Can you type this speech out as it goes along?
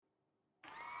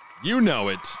You know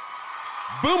it.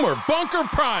 Boomer Bunker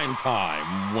Prime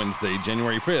Time, Wednesday,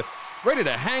 January 5th. Ready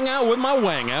to hang out with my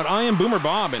wang out. I am Boomer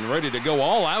Bob, and ready to go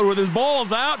all out with his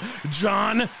balls out,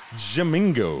 John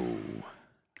Jamingo.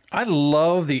 I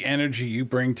love the energy you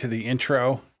bring to the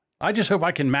intro. I just hope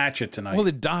I can match it tonight. Well,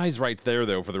 it dies right there,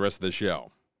 though, for the rest of the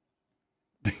show.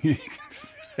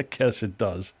 I guess it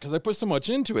does. Because I put so much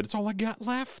into it. It's all I got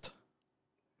left.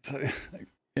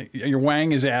 Your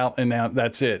wang is out, and now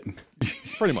that's it.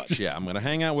 Pretty much, yeah. I'm going to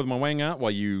hang out with my wang out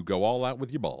while you go all out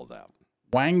with your balls out.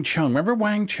 Wang Chung. Remember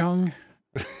Wang Chung?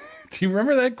 Do you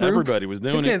remember that group? Everybody was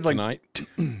doing it tonight.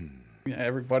 Yeah,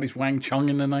 everybody's Wang Chung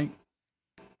in the night.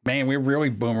 Man, we're really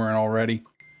boomering already.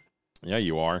 Yeah,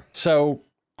 you are. So,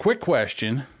 quick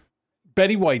question.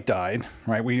 Betty White died,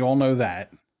 right? We all know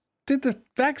that. Did the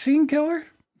vaccine kill her?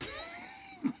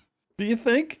 Do you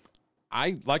think?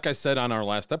 Like I said on our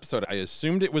last episode, I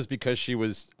assumed it was because she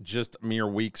was just mere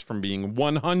weeks from being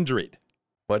 100.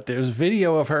 But there's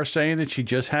video of her saying that she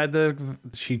just had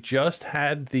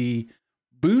the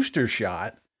booster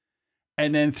shot,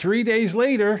 and then 3 days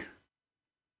later,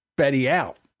 Betty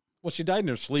out. Well, she died in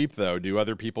her sleep, though. Do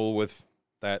other people with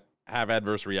that have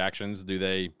adverse reactions, do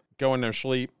they go in their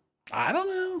sleep? I don't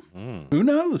know. Who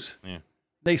knows? Yeah.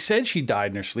 They said she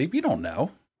died in her sleep. You don't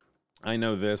know. I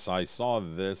know this. I saw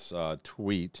this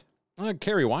tweet.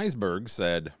 Carrie Weisberg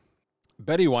said,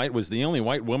 Betty White was the only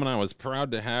white woman I was proud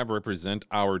to have represent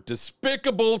our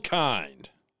despicable kind.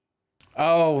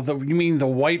 Oh, you mean the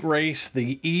white race,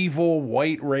 the evil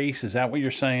white race? Is that what you're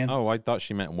saying? Oh, I thought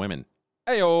she meant women.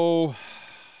 Hey-oh.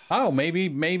 Oh, maybe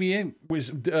it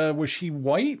was she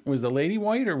white? Was the lady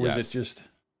white, or was it just?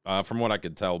 From what I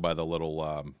could tell by the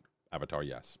little avatar,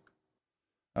 yes.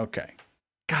 Okay.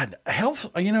 God,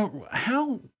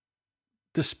 how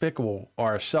despicable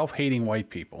are self-hating white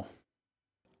people?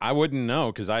 I wouldn't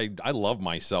know, because I love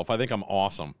myself. I think I'm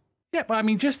awesome. Yeah, but I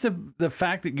mean, just the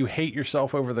fact that you hate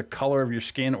yourself over the color of your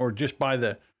skin or just by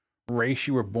the race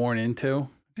you were born into,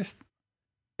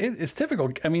 it's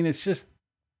typical. I mean, it's just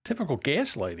typical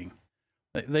gaslighting.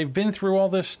 They've been through all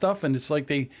this stuff, and it's like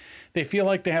they feel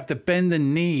like they have to bend the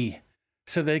knee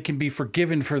so they can be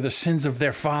forgiven for the sins of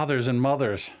their fathers and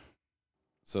mothers.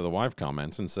 So the wife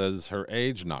comments and says her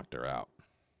age knocked her out.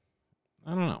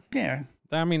 I don't know. Yeah.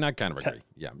 I mean, I kind of agree.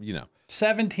 Yeah,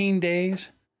 17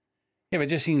 days. Yeah, but it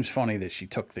just seems funny that she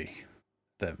took the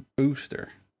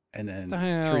booster and then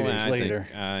 3 days later.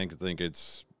 I think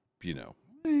it's,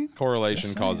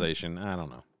 correlation, causation. I don't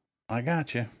know. I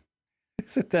got you.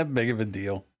 Is it that big of a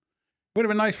deal? Would have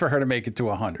been nice for her to make it to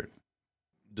 100.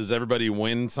 Does everybody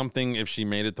win something if she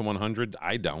made it to 100?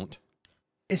 I don't.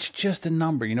 It's just a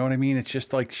number, you know what I mean? It's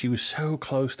just like she was so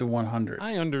close to 100.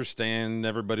 I understand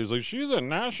everybody's like, she's a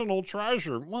national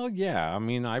treasure. Well, yeah. I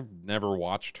mean, I've never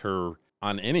watched her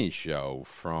on any show,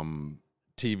 from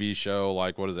TV show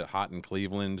like, what is it, Hot in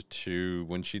Cleveland, to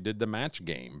when she did the Match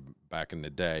Game back in the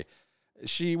day.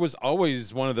 She was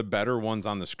always one of the better ones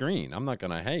on the screen. I'm not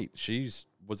going to hate. She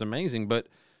was amazing, but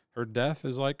her death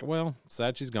is like, well,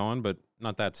 sad she's gone, but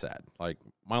not that sad. Like,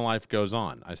 my life goes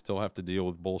on. I still have to deal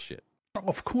with bullshit. Oh,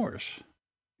 of course.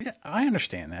 Yeah, I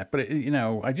understand that. But,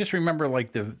 I just remember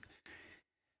like the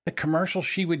commercial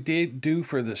she would do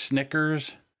for the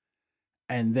Snickers.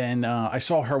 And then I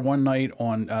saw her one night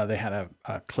on, they had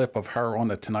a clip of her on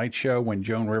The Tonight Show when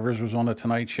Joan Rivers was on The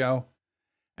Tonight Show.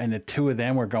 And the two of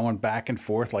them were going back and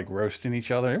forth, like roasting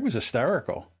each other. It was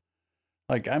hysterical.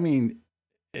 Like, I mean,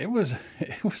 it was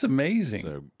amazing.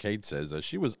 So Kate says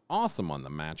she was awesome on the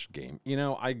Match Game.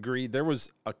 I agree. There was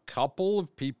a couple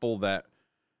of people that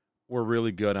were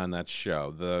really good on that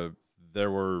show.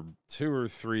 There were 2 or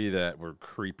 3 that were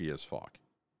creepy as fuck.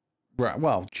 Right.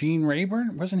 Well, Gene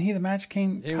Rayburn, wasn't he the Match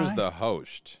Game guy? He was the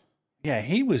host. Yeah,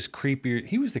 he was creepier.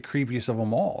 He was the creepiest of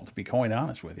them all, to be quite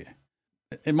honest with you.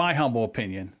 In my humble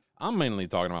opinion. I'm mainly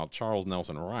talking about Charles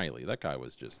Nelson Riley. That guy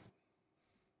was just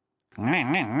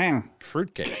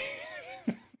fruitcake.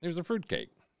 He was a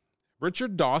fruitcake.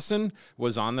 Richard Dawson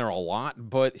was on there a lot,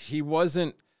 but he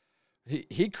wasn't.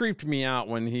 He creeped me out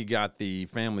when he got the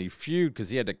Family Feud, because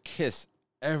he had to kiss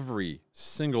every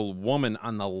single woman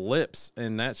on the lips,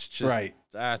 and that's just right.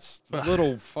 That's a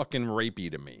little fucking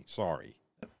rapey to me. Sorry.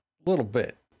 A little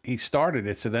bit. He started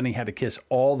it, so then he had to kiss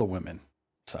all the women.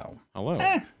 So hello.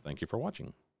 Thank you for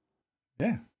watching.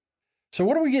 Yeah. So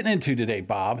what are we getting into today,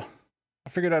 Bob? I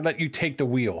figured I'd let you take the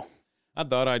wheel. I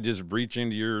thought I'd just reach in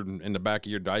the back of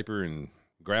your diaper and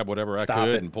grab whatever I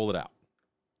could and pull it out.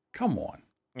 Come on.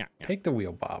 Yeah. Take the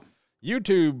wheel, Bob.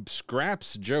 YouTube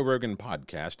scraps Joe Rogan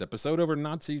podcast episode over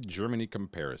Nazi Germany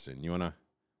comparison. You want to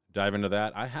dive into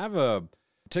that? I have a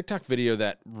TikTok video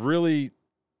that really,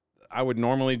 I would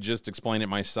normally just explain it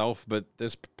myself, but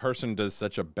this person does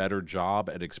such a better job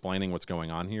at explaining what's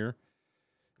going on here.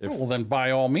 Well, then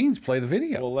by all means, play the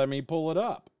video. Well, let me pull it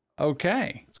up.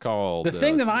 Okay. It's called... The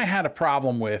thing that I had a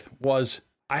problem with was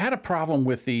I had a problem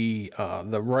with the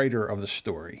writer of the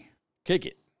story. Kick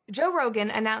it. Joe Rogan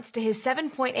announced to his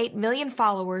 7.8 million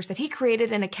followers that he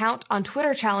created an account on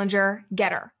Twitter challenger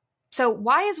Getter. So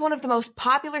why is one of the most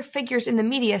popular figures in the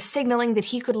media signaling that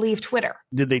he could leave Twitter?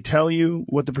 Did they tell you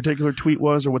what the particular tweet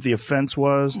was or what the offense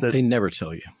was? They never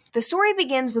tell you. The story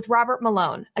begins with Robert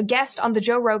Malone, a guest on the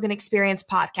Joe Rogan Experience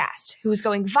podcast, who was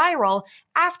going viral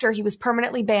after he was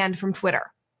permanently banned from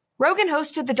Twitter. Rogan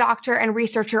hosted the doctor and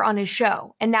researcher on his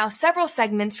show, and now several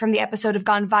segments from the episode have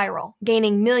gone viral,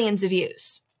 gaining millions of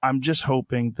views. I'm just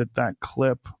hoping that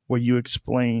clip where you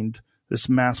explained this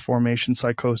mass formation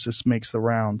psychosis makes the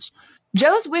rounds.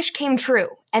 Joe's wish came true,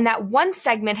 and that one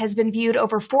segment has been viewed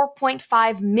over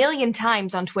 4.5 million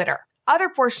times on Twitter. Other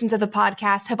portions of the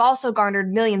podcast have also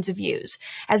garnered millions of views,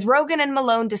 as Rogan and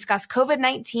Malone discuss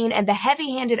COVID-19 and the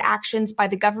heavy-handed actions by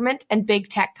the government and big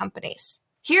tech companies.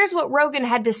 Here's what Rogan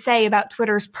had to say about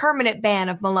Twitter's permanent ban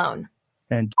of Malone.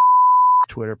 And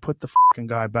Twitter, put the fucking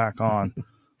guy back on.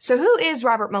 So who is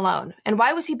Robert Malone, and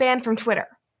why was he banned from Twitter?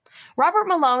 Robert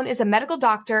Malone is a medical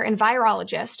doctor and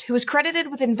virologist who is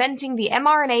credited with inventing the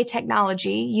mRNA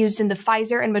technology used in the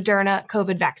Pfizer and Moderna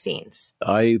COVID vaccines.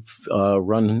 I've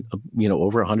run,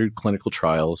 over 100 clinical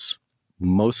trials,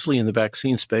 mostly in the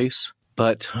vaccine space,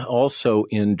 but also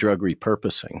in drug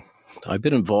repurposing. I've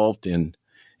been involved in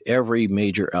every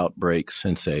major outbreak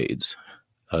since AIDS.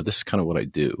 This is kind of what I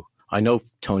do. I know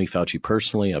Tony Fauci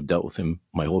personally. I've dealt with him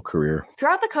my whole career.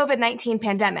 Throughout the COVID-19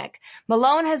 pandemic,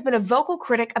 Malone has been a vocal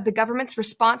critic of the government's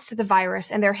response to the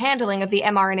virus and their handling of the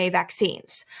mRNA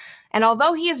vaccines. And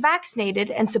although he is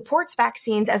vaccinated and supports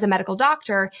vaccines as a medical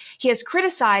doctor, he has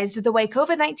criticized the way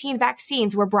COVID-19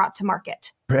 vaccines were brought to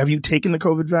market. Have you taken the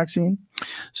COVID vaccine?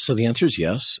 So the answer is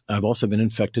yes. I've also been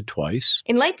infected twice.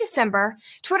 In late December,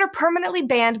 Twitter permanently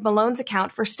banned Malone's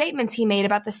account for statements he made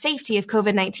about the safety of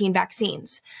COVID-19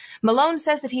 vaccines. Malone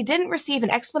says that he didn't receive an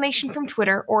explanation from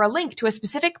Twitter or a link to a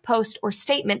specific post or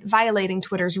statement violating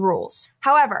Twitter's rules.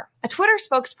 However, a Twitter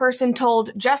spokesperson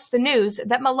told Just the News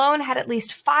that Malone had at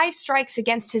least 5 strikes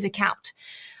against his account.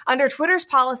 Under Twitter's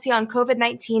policy on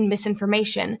COVID-19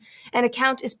 misinformation, an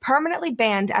account is permanently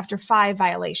banned after 5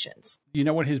 violations. You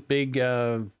know what his big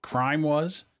crime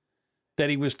was? That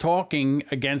he was talking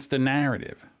against the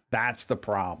narrative. That's the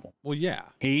problem. Well, yeah.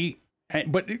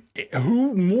 But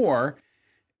who more?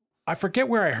 I forget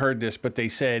where I heard this, but they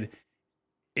said,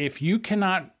 if you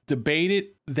cannot debate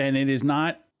it, then it is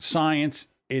not science,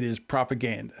 it is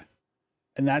propaganda.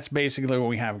 And that's basically what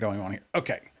we have going on here.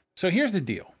 Okay, so here's the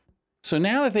deal. So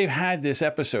now that they've had this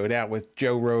episode out with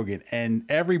Joe Rogan and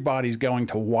everybody's going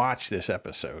to watch this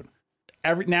episode,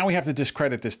 now we have to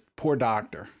discredit this poor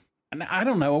doctor. And I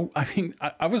don't know. I mean,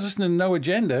 I was listening to No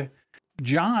Agenda.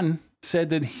 John said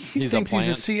that he thinks he's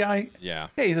a CIA. Yeah.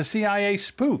 Hey, he's a CIA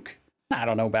spook. I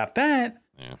don't know about that.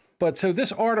 Yeah. But so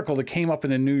this article that came up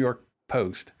in the New York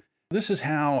Post, this is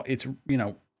how it's,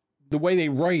 the way they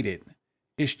write it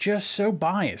is just so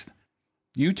biased.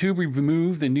 YouTube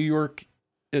removed the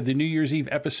New Year's Eve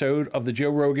episode of the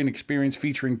Joe Rogan Experience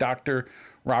featuring Dr.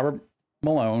 Robert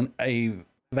Malone, a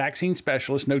vaccine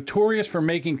specialist notorious for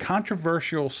making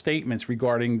controversial statements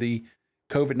regarding the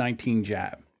COVID-19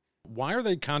 jab. Why are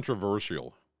they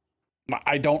controversial?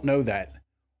 I don't know that.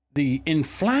 The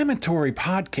inflammatory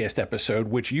podcast episode,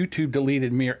 which YouTube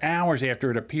deleted mere hours after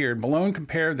it appeared, Malone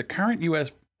compared the current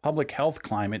U.S. public health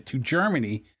climate to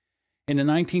Germany in the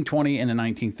 1920s and the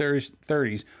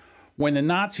 1930s, when the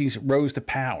Nazis rose to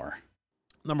power.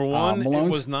 Number one, it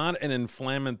was not an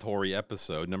inflammatory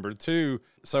episode. Number two,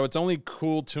 so it's only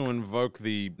cool to invoke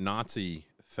the Nazi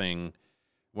thing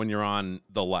when you're on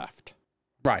the left.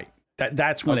 Right.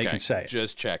 That's when they can say it.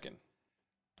 Just checking.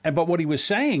 But what he was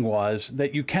saying was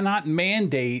that you cannot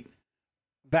mandate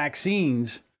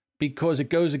vaccines because it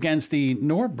goes against the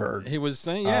Nuremberg. He was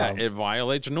saying, it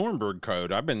violates Nuremberg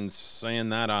Code. I've been saying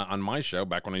that on my show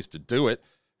back when I used to do it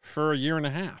for a year and a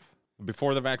half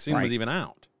before the vaccine was even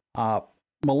out.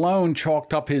 Malone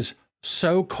chalked up his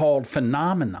so-called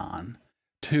phenomenon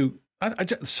to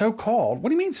so-called. What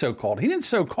do you mean so-called? He didn't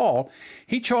so-called.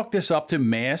 He chalked this up to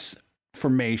mass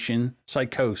formation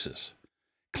psychosis,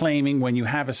 claiming when you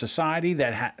have a society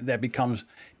that becomes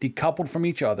decoupled from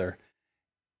each other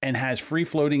and has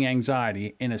free-floating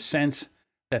anxiety in a sense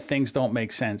that things don't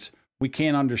make sense, we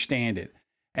can't understand it.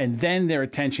 And then their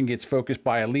attention gets focused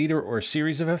by a leader or a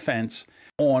series of events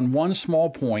on one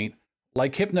small point,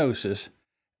 like hypnosis,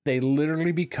 they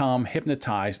literally become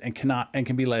hypnotized and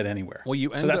can be led anywhere. Well,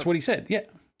 so that's what he said. Yeah.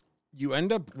 You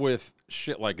end up with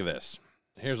shit like this.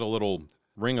 Here's a little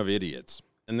ring of idiots.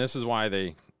 And this is why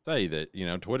they say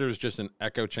that, Twitter is just an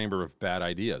echo chamber of bad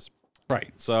ideas.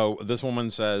 Right. So this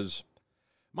woman says,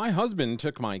 my husband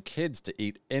took my kids to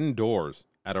eat indoors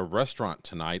at a restaurant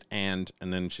tonight, and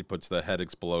then she puts the head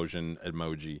explosion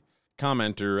emoji.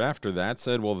 Commenter after that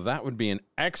said, well, that would be an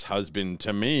ex-husband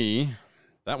to me.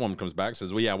 That woman comes back and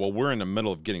says, well, we're in the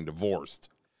middle of getting divorced.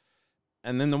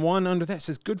 And then the one under that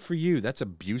says, good for you. That's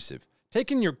abusive.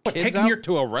 Taking your kids out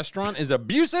to a restaurant is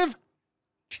abusive?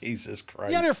 Jesus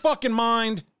Christ. You out of your fucking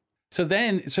mind. So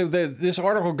this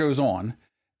article goes on.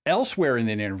 Elsewhere in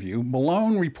the interview,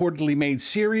 Malone reportedly made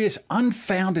serious,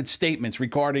 unfounded statements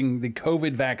regarding the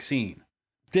COVID vaccine.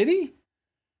 Did he?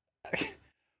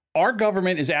 Our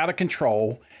government is out of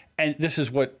control. And this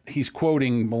is what he's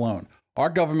quoting Malone. Our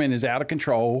government is out of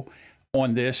control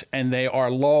on this, and they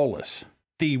are lawless.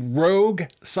 The rogue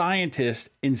scientist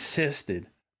insisted.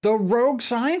 The rogue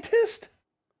scientist?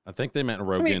 I think they meant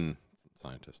Rogan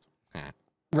scientist.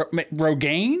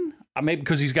 Rogaine? Maybe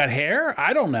because he's got hair?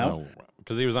 I don't know. No,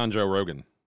 because he was on Joe Rogan.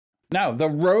 No, the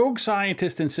rogue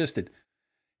scientist insisted.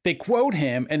 They quote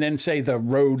him and then say the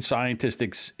rogue scientist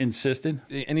insisted.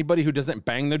 Anybody who doesn't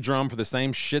bang the drum for the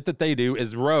same shit that they do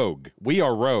is rogue. We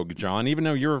are rogue, John, even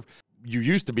though you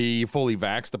used to be fully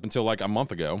vaxxed up until like a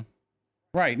month ago.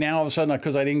 Right. Now, all of a sudden,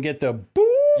 because I didn't get the booster.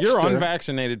 You're an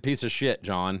unvaccinated piece of shit,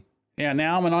 John. Yeah,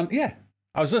 now I'm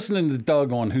I was listening to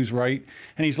Doug on Who's Right,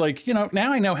 and he's like, now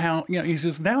I know how, he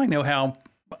says, now I know how.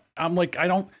 I'm like,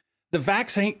 the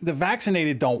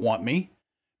vaccinated don't want me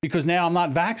because now I'm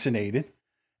not vaccinated.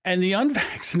 And the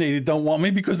unvaccinated don't want me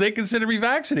because they consider me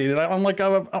vaccinated. I'm like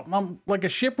a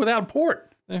ship without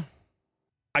port. Yeah.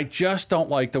 I just don't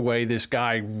like the way this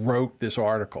guy wrote this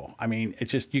article. I mean,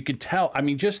 it's just, you could tell. I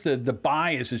mean, just the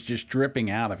bias is just dripping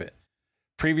out of it.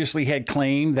 Previously had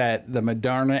claimed that the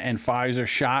Moderna and Pfizer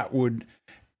shot would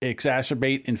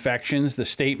exacerbate infections. The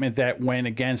statement that went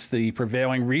against the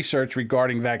prevailing research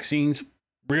regarding vaccines.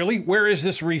 Really? Where is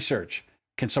this research?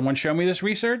 Can someone show me this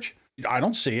research? I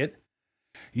don't see it.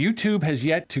 YouTube has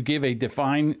yet to give a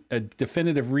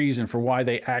definitive reason for why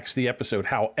they axed the episode.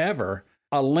 However,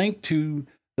 a link to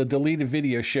the deleted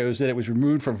video shows that it was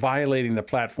removed for violating the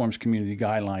platform's community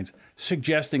guidelines,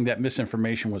 suggesting that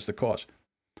misinformation was the cause.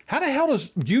 How the hell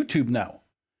does YouTube know?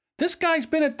 This guy's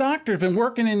been a doctor, been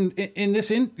working in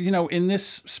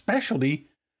this specialty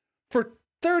for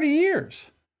 30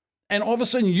 years. And all of a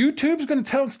sudden YouTube's going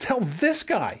to tell this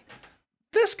guy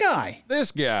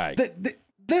that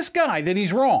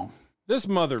he's wrong. This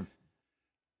mother.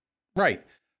 Right.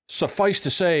 Suffice to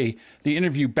say, the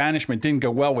interview banishment didn't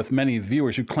go well with many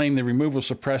viewers who claim the removal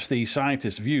suppressed the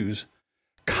scientist's views.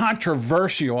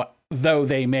 Controversial though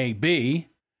they may be.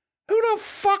 Who the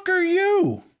fuck are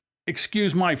you?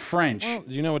 Excuse my French. Well,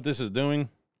 do you know what this is doing?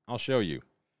 I'll show you.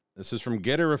 This is from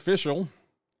Getter Official.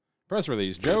 Press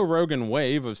release. Joe Rogan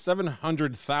wave of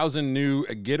 700,000 new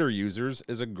Getter users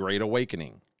is a great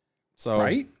awakening. So,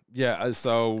 right? Yeah,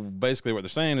 so basically what they're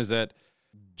saying is that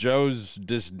Joe's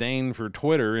disdain for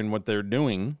Twitter and what they're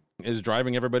doing is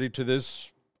driving everybody to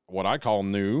this, what I call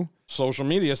new, social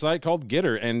media site called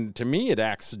Getter. And to me, it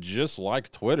acts just like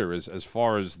Twitter as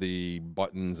far as the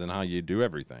buttons and how you do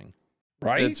everything.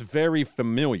 Right. It's very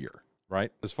familiar,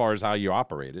 right, as far as how you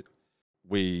operate it.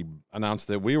 We announced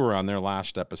that we were on their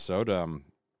last episode.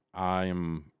 I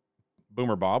am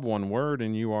Boomer Bob, one word,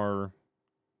 and you are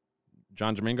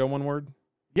John Domingo, one word?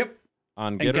 Yep.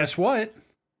 On Getter. And guess what?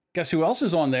 Guess who else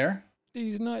is on there?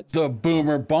 These nuts. The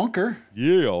Boomer Bunker.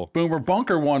 Yeah. Boomer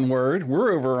Bunker, one word.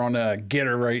 We're over on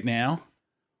Getter right now.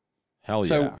 Hell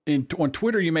yeah. So on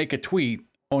Twitter, you make a tweet.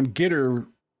 On Getter,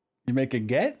 you make a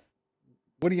get?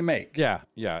 What do you make? Yeah,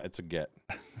 it's a get.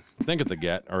 I think it's a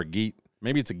get or a geet.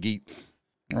 Maybe it's a geet.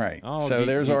 Right. Oh, so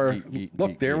there's our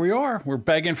look. There we are. We're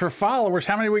begging for followers.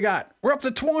 How many we got? We're up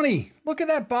to 20. Look at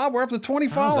that, Bob. We're up to 20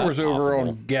 followers over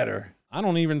on Getter. I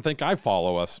don't even think I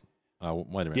follow us. Oh,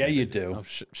 wait a minute. Yeah, you do.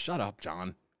 Oh, shut up,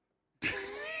 John.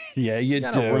 Yeah, you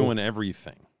do. Ruin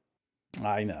everything.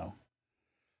 I know.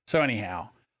 So anyhow,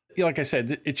 like I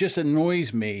said, it just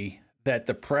annoys me that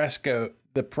the press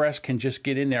can just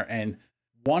get in there and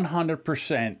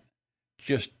 100%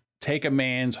 just take a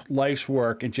man's life's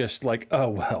work and just like, oh,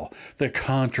 well, the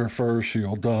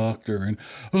controversial doctor. And,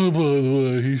 oh, by the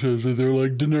way, he says that they're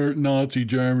like Nazi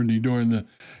Germany during the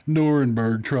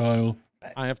Nuremberg trial.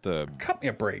 I have to cut me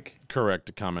a break. Correct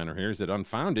a commenter here. Is it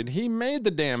unfounded? He made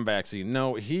the damn vaccine.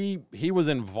 No, he was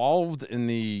involved in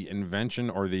the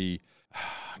invention or the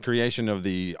creation of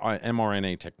the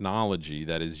mRNA technology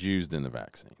that is used in the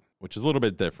vaccine. which is a little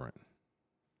bit different.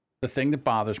 The thing that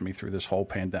bothers me through this whole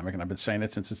pandemic, and I've been saying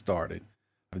it since it started,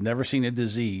 I've never seen a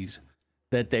disease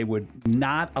that they would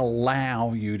not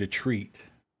allow you to treat.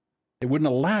 They wouldn't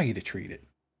allow you to treat it.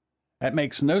 That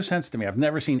makes no sense to me. I've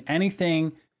never seen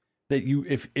anything that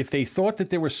if they thought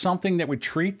that there was something that would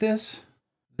treat this,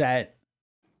 that...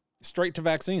 Straight to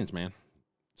vaccines, man.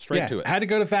 Straight to it. Had to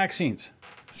go to vaccines.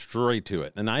 Straight to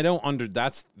it. And I don't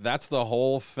that's the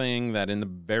whole thing that in the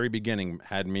very beginning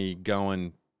had me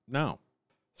going, no.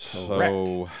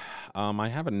 So I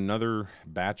have another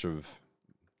batch of...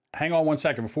 Hang on one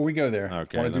second before we go there. Okay, I want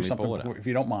to do let me something pull it out. if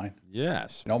you don't mind.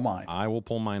 Yes. Don't mind. I will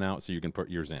pull mine out so you can put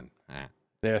yours in.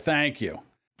 There, thank you.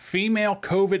 Female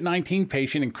COVID-19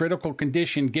 patient in critical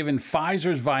condition given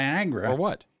Pfizer's Viagra. Or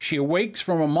what? She awakes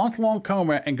from a month-long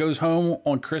coma and goes home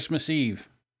on Christmas Eve.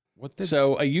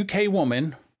 So a UK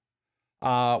woman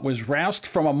was roused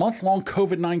from a month-long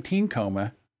COVID-19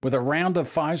 coma with a round of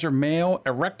Pfizer male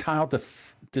erectile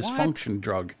dysfunction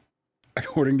drug,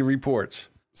 according to reports.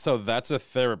 So that's a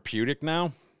therapeutic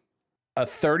now? A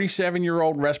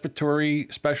 37-year-old respiratory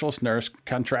specialist nurse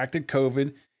contracted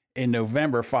COVID in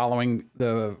November following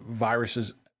the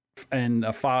viruses and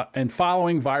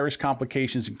following virus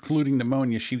complications, including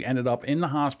pneumonia. She ended up in the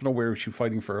hospital where she was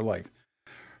fighting for her life.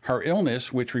 Her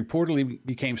illness, which reportedly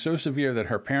became so severe that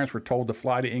her parents were told to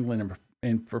fly to England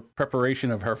in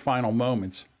preparation of her final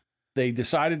moments, they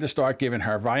decided to start giving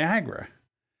her Viagra.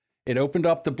 It opened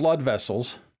up the blood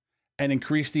vessels and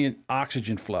increased the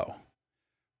oxygen flow.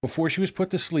 Before she was put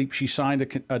to sleep, she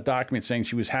signed a document saying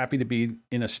she was happy to be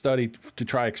in a study to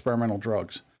try experimental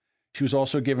drugs. She was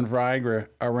also given Viagra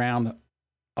around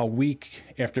a week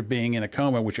after being in a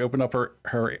coma, which opened up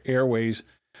her airways.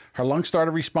 Her lungs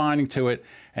started responding to it,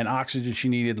 and oxygen she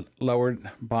needed lowered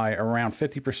by around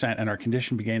 50%, and her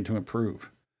condition began to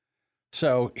improve.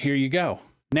 So here you go.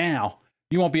 Now,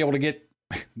 you won't be able to get...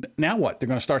 Now what? They're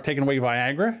going to start taking away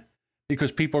Viagra?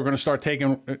 Because people are going to start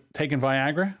taking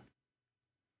Viagra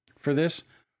for this?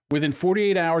 Within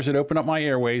 48 hours, it opened up my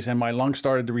airways, and my lungs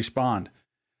started to respond.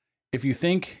 If you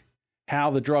think how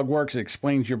the drug works, it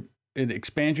expands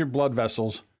your blood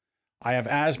vessels. I have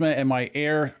asthma, and my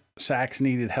air sacs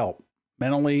needed help.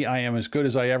 Mentally, I am as good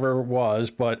as I ever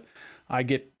was, but I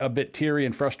get a bit teary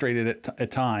and frustrated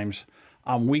at times.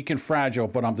 I'm weak and fragile,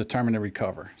 but I'm determined to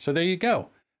recover. So there you go.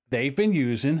 They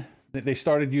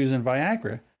started using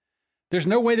Viagra. There's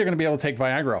no way they're going to be able to take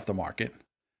Viagra off the market.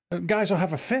 Guys will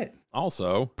have a fit.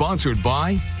 Also, sponsored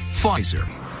by Pfizer.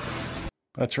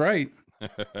 That's right.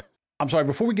 I'm sorry.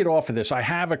 Before we get off of this, I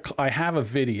have a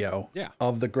video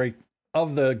of the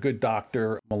good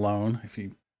Dr. Malone. It's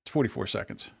 44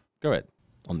 seconds. Go ahead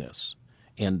on this,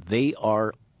 and they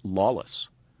are lawless.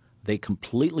 They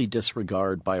completely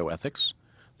disregard bioethics.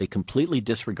 They completely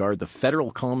disregard the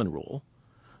federal common rule.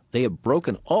 They have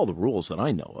broken all the rules that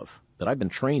I know of, that I've been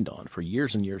trained on for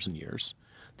years and years and years.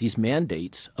 These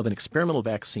mandates of an experimental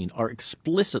vaccine are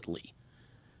explicitly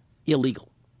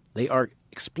illegal. They are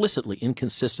explicitly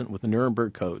inconsistent with the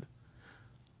Nuremberg Code.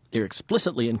 They're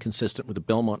explicitly inconsistent with the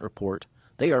Belmont Report.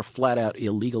 They are flat out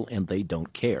illegal, and they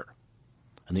don't care.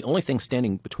 And the only thing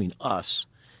standing between us,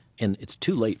 and it's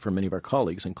too late for many of our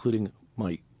colleagues, including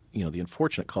the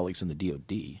unfortunate colleagues in the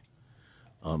DOD.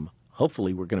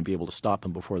 Hopefully we're going to be able to stop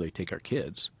them before they take our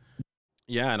kids.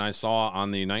 Yeah, and I saw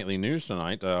on the nightly news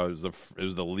tonight, it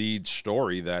was the lead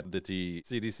story that the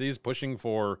CDC is pushing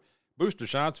for booster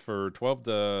shots for 12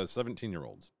 to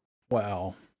 17-year-olds.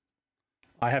 Well,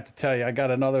 I have to tell you, I got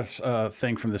another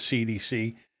thing from the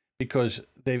CDC because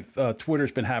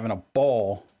Twitter's been having a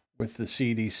ball with the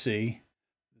CDC.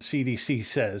 The CDC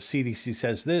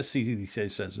says this, CDC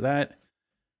says that.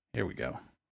 Here we go.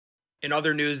 In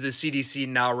other news, the CDC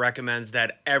now recommends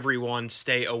that everyone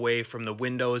stay away from the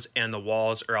windows and the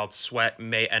walls, or else sweat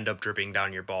may end up dripping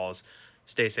down your balls.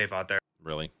 Stay safe out there.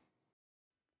 Really?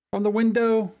 From the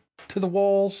window to the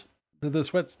walls, the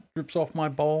sweat drips off my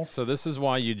balls. So this is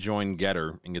why you join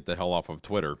Getter and get the hell off of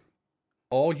Twitter.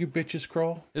 All you bitches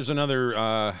crawl? There's another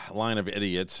line of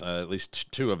idiots, at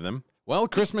least two of them. Well,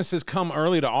 Christmas has come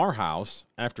early to our house.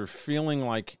 After feeling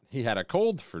like he had a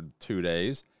cold for 2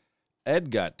 days,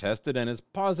 Ed got tested and is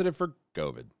positive for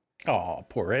COVID. Oh,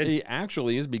 poor Ed. He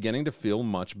actually is beginning to feel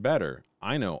much better.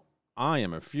 I know I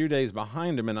am a few days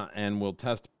behind him and will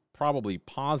test probably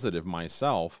positive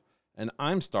myself, and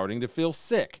I'm starting to feel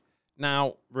sick.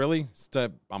 Now, really?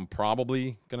 I'm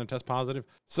probably going to test positive?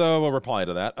 So a reply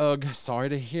to that, ugh, sorry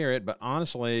to hear it, but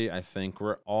honestly, I think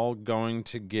we're all going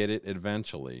to get it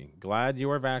eventually. Glad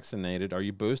you are vaccinated. Are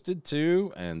you boosted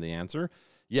too? And the answer,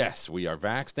 yes, we are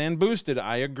vaxxed and boosted.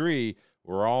 I agree.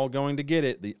 We're all going to get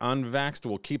it. The unvaxxed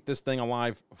will keep this thing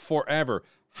alive forever.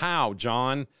 How,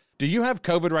 John? Do you have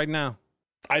COVID right now?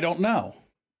 I don't know.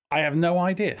 I have no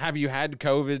idea. Have you had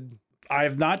COVID? I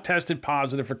have not tested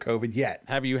positive for COVID yet.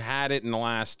 Have you had it in the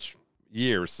last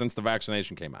year since the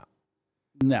vaccination came out?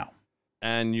 No.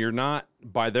 And you're not,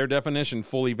 by their definition,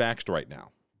 fully vaxxed right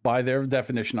now. By their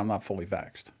definition, I'm not fully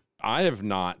vaxxed. I have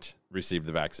not received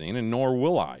the vaccine, and nor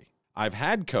will I. I've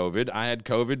had COVID. I had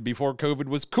COVID before COVID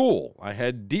was cool. I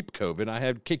had deep COVID. I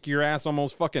had kick your ass,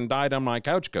 almost fucking died on my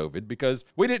couch COVID because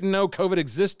we didn't know COVID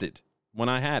existed when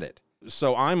I had it.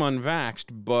 So I'm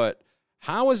unvaxxed, but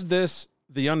how is this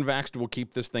the unvaxxed will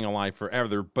keep this thing alive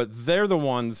forever, but they're the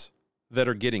ones that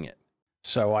are getting it?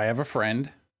 So I have a friend,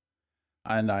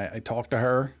 and I talked to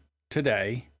her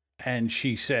today, and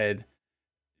she said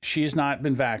she has not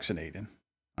been vaccinated,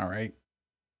 all right?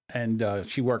 And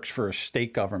she works for a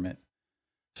state government,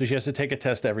 so she has to take a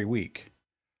test every week.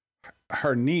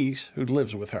 Her niece, who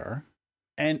lives with her,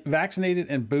 and vaccinated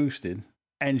and boosted,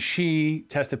 and she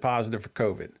tested positive for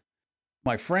COVID.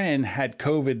 My friend had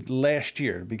COVID last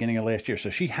year, beginning of last year,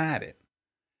 so she had it.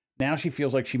 Now she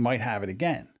feels like she might have it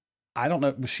again. I don't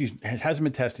know. She hasn't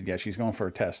been tested yet. She's going for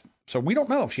a test. So we don't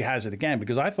know if she has it again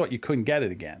because I thought you couldn't get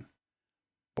it again.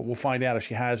 But we'll find out if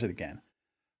she has it again.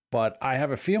 But I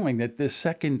have a feeling that this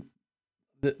second,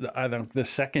 the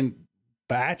second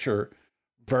batch or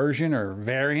version or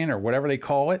variant or whatever they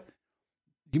call it,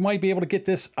 you might be able to get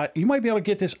this. You might be able to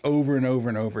get this over and over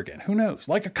and over again. Who knows?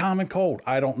 Like a common cold.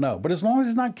 I don't know. But as long as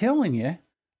it's not killing you,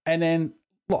 and then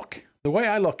look, the way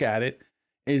I look at it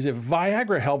is if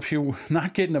Viagra helps you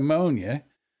not get pneumonia,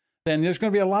 then there's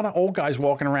going to be a lot of old guys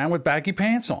walking around with baggy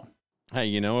pants on. Hey,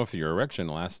 you know, if your erection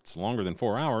lasts longer than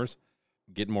 4 hours,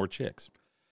 get more chicks.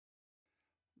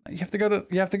 You have to go to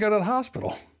the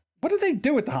hospital. What do they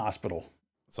do at the hospital?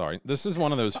 Sorry, this is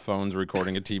one of those phones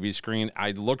recording a TV screen.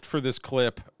 I looked for this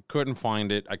clip, couldn't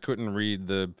find it. I couldn't read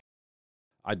the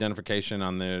identification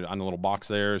on the little box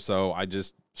there, so I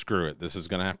just screw it. This is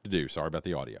going to have to do. Sorry about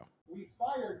the audio. We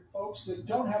fired folks that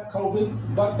don't have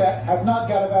COVID but that have not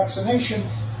got a vaccination,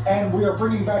 and we are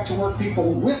bringing back to work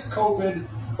people with COVID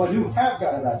but who have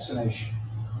got a vaccination.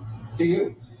 Do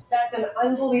you? That's an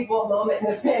unbelievable moment in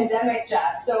this pandemic,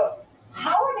 Jeff. So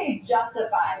how are they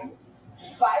justifying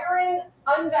firing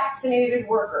unvaccinated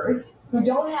workers who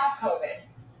don't have COVID,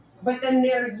 but then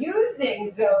they're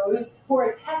using those who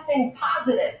are testing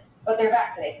positive, but they're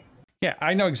vaccinated? Yeah,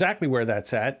 I know exactly where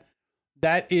that's at.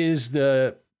 That is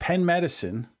the Penn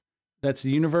Medicine. That's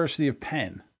the University of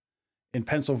Penn in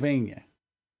Pennsylvania.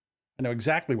 I know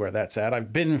exactly where that's at.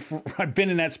 I've been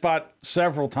in that spot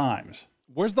several times.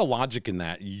 Where's the logic in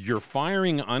that? You're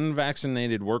firing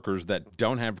unvaccinated workers that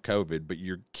don't have COVID, but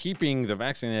you're keeping the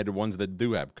vaccinated ones that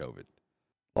do have COVID.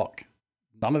 Look,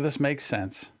 none of this makes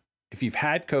sense. If you've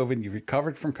had COVID, you've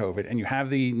recovered from COVID, and you have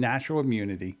the natural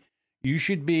immunity, you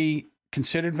should be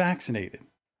considered vaccinated.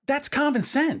 That's common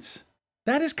sense.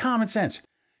 That is common sense.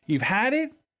 You've had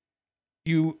it.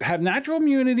 You have natural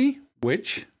immunity,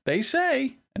 which they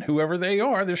say, and whoever they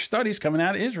are, there's studies coming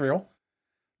out of Israel,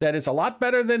 that it's a lot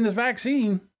better than the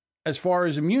vaccine as far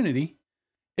as immunity.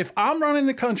 If I'm running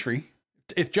the country,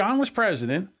 if John was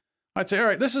president, I'd say, all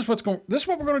right, this is what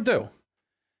we're going to do.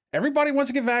 Everybody wants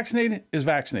to get vaccinated is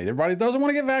vaccinated. Everybody doesn't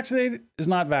want to get vaccinated is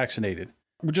not vaccinated.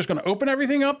 We're just going to open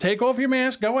everything up, take off your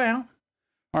mask, go out.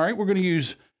 All right, we're going to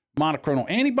use monoclonal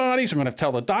antibodies. I'm going to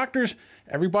tell the doctors,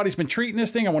 everybody's been treating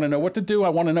this thing. I want to know what to do. I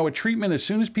want to know a treatment as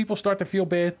soon as people start to feel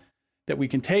bad that we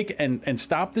can take and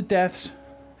stop the deaths.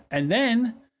 And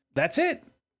then that's it.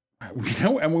 You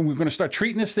know, and when we're going to start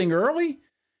treating this thing early,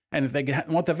 and if they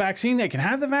want the vaccine, they can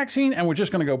have the vaccine, and we're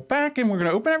just going to go back and we're going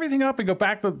to open everything up and go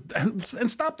back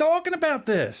and stop talking about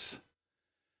this.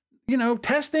 You know,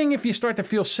 testing if you start to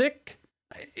feel sick.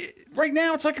 Right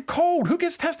now, it's like a cold. Who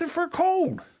gets tested for a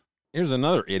cold? Here's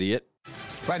another idiot.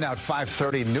 Right now at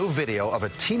 5:30, new video of a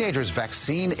teenager's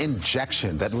vaccine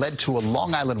injection that led to a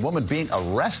Long Island woman being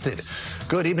arrested.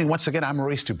 Good evening once again. I'm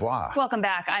Maurice Dubois. Welcome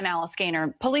back. I'm Alice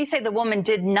Gaynor. Police say the woman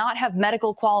did not have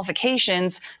medical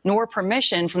qualifications nor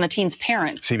permission from the teen's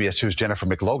parents. CBS 2's Jennifer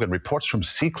McLogan reports from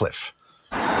Seacliff.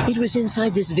 It was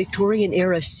inside this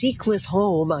Victorian-era Seacliff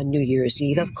home on New Year's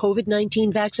Eve a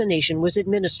COVID-19 vaccination was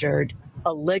administered,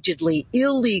 allegedly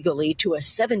illegally to a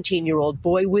 17-year-old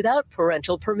boy without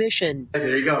parental permission.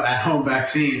 There you go, at-home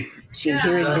vaccine. Seen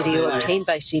here in video obtained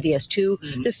by CBS 2,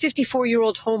 the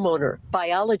 54-year-old homeowner,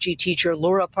 biology teacher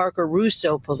Laura Parker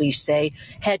Russo, police say,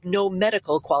 had no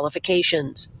medical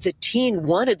qualifications. The teen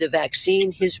wanted the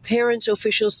vaccine. His parents,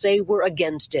 officials say, were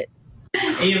against it.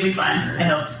 You'll be fine, I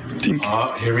hope.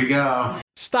 Oh, here we go.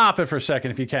 Stop it for a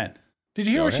second if you can. Did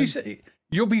you hear what she said?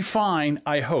 You'll be fine,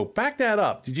 I hope. Back that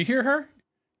up. Did you hear her?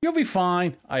 You'll be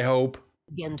fine, I hope.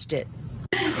 against it.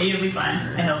 You'll be fine,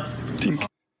 I hope.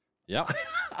 Yep.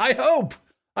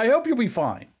 I hope you'll be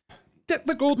fine. But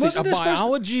A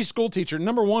biology school teacher.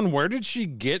 Number one, where did she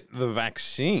get the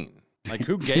vaccine? Like,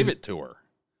 who gave it to her?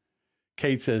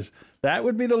 Kate says that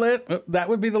would be the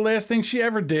last thing she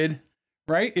ever did,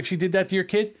 right? If she did that to your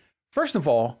kid. First of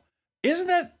all, isn't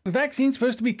that vaccine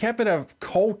supposed to be kept at a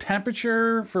cold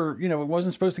temperature for, it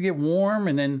wasn't supposed to get warm?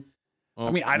 And then, Well,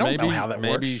 I mean, I don't know how that works.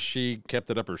 Maybe she kept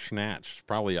it up her snatch.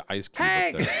 Probably an ice cube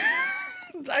up there.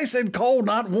 I said cold,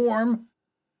 not warm.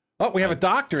 Oh, we have a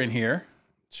doctor in here.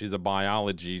 She's a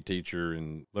biology teacher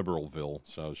in Liberalville,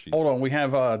 so she's... Hold on, we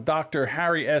have Dr.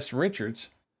 Harry S. Richards.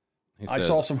 I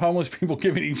saw some homeless people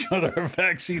giving each other a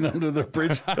vaccine under the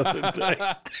bridge the other day.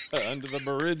 Under the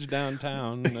bridge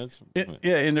downtown. That's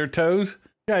in their toes.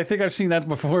 Yeah, I think I've seen that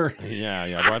before.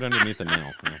 Yeah, right underneath the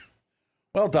nail. Yeah.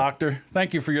 Well, doctor,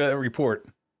 thank you for that report.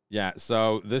 Yeah,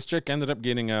 so this chick ended up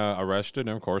getting arrested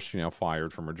and, of course,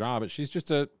 fired from her job. But she's just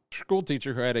a school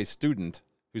teacher who had a student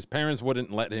whose parents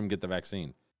wouldn't let him get the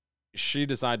vaccine. She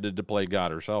decided to play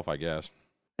God herself, I guess.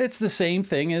 It's the same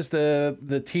thing as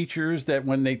the teachers that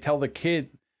when they tell the kid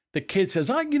says,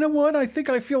 you know what? I think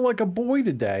I feel like a boy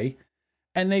today.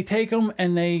 And they take them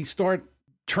and they start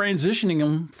transitioning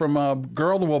them from a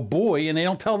girl to a boy and they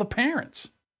don't tell the parents.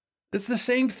 It's the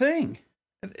same thing.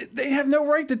 They have no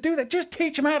right to do that. Just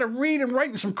teach them how to read and write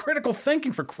and some critical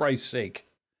thinking, for Christ's sake.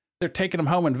 They're taking them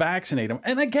home and vaccinate them.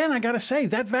 And again, I got to say,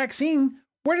 that vaccine,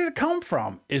 where did it come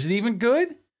from? Is it even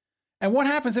good? And what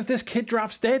happens if this kid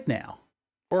drops dead now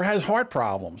or has heart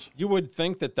problems? You would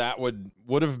think that would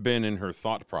have been in her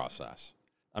thought process.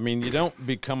 I mean, you don't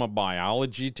become a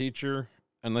biology teacher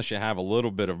unless you have a little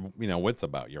bit of, wits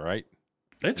about you, right?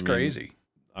 It's crazy.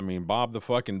 I mean, Bob the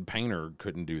fucking painter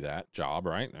couldn't do that job,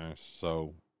 right?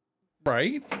 So.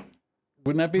 Right?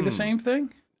 Wouldn't that be the same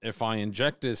thing? If I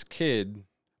inject this kid,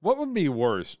 what would be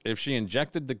worse? If she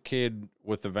injected the kid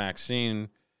with the vaccine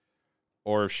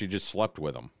or if she just slept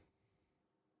with him?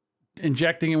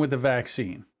 Injecting him with the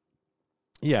vaccine.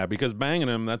 Yeah, because banging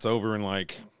him, that's over in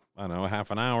like, I don't know, half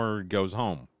an hour, goes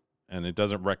home. And it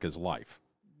doesn't wreck his life.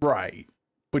 Right.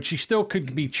 But she still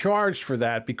could be charged for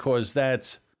that because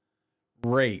that's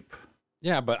rape.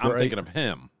 Yeah, but I'm thinking of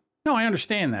him. No, I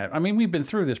understand that. I mean, we've been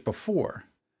through this before.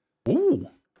 Ooh.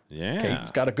 Yeah.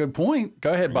 Kate's got a good point.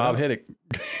 Go ahead, Bob, hit it.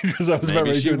 Because I was about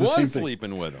ready to do the same thing. Maybe she was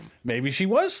sleeping with him. Maybe she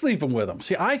was sleeping with him.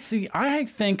 I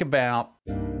think about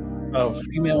a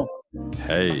female.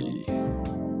 Hey,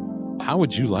 how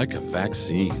would you like a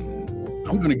vaccine?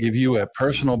 I'm going to give you a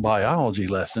personal biology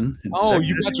lesson. Oh,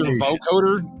 you got your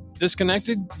vocoder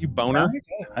disconnected? You boner?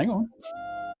 Hang on.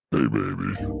 Hey,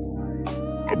 baby.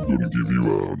 I'm going to give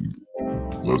you a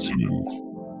lesson in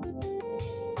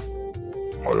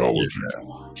biology,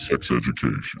 sex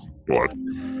education. What?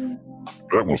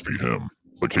 That must be him.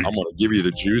 I'm going to give you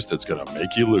the juice that's going to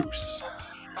make you loose.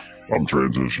 I'm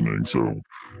transitioning, so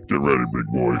get ready, big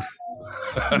boy.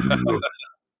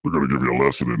 We're going to give you a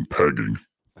lesson in pegging.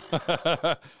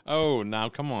 Oh, now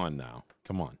come on now.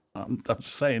 Come on. I'm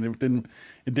just saying it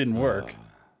didn't work.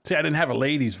 See, I didn't have a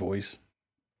lady's voice.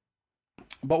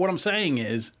 But what I'm saying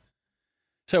is,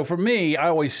 so for me, I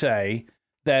always say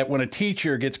that when a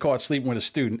teacher gets caught sleeping with a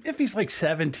student, if he's like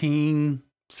 16,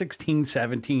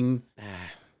 17,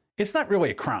 it's not really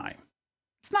a crime.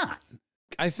 It's not.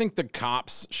 I think the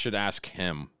cops should ask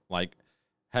him, like,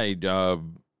 hey, do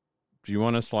you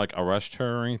want us to, like, arrest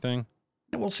her or anything?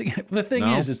 Well, see, the thing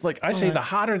is, it's like I say, the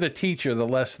hotter the teacher, the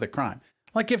less the crime.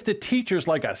 Like if the teacher's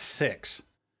like a 6,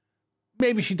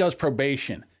 maybe she does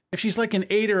probation. If she's like an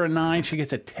 8 or a 9, she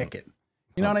gets a ticket.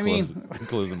 You know what I mean? I'm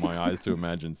closing my eyes to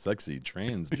imagine sexy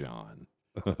trans John.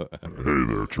 Hey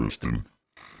there, Tristan.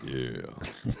 Yeah.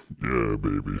 Yeah,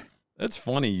 baby. That's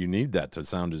funny. You need that to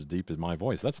sound as deep as my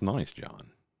voice. That's nice,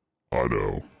 John. I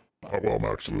know. Well, I'm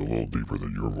actually a little deeper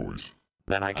than your voice.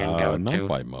 Then I can go not to...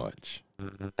 by much.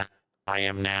 I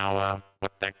am now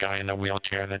with that guy in the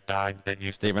wheelchair that died that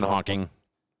used Stephen Hawking.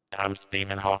 I'm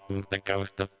Stephen Hawking, the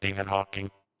ghost of Stephen Hawking.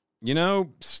 You know,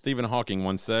 Stephen Hawking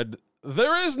once said,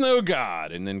 there is no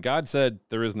God. And then God said,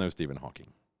 there is no Stephen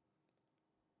Hawking.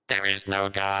 There is no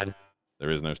God. There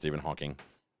is no Stephen Hawking.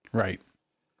 Right.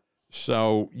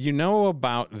 So, you know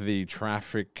about the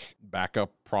traffic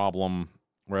backup problem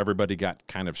where everybody got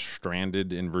kind of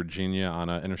stranded in Virginia on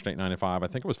Interstate 95? I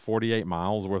think it was 48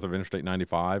 miles worth of Interstate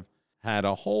 95. Had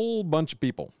a whole bunch of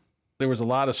people. There was a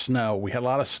lot of snow. We had a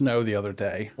lot of snow the other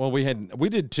day. Well, we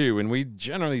did too, and we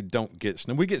generally don't get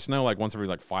snow. We get snow like once every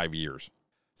 5 years.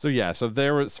 So yeah, so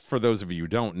there was, for those of you who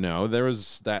don't know, there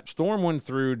was that storm went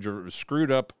through,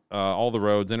 screwed up all the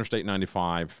roads. Interstate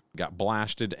 95 got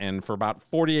blasted, and for about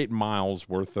 48 miles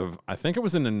worth of, I think it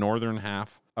was in the northern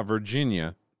half of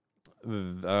Virginia,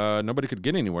 nobody could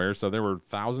get anywhere. So there were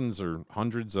thousands or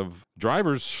hundreds of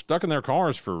drivers stuck in their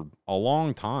cars for a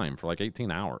long time, for like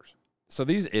 18 hours. So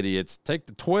these idiots take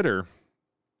to Twitter.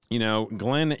 You know,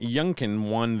 Glenn Youngkin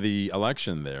won the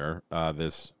election there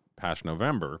this past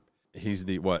November. He's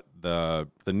the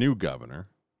new governor.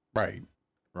 Right.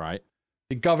 Right.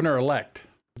 The governor-elect.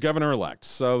 Governor-elect.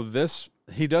 So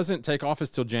he doesn't take office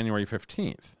till January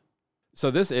 15th.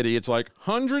 So this idiot's like,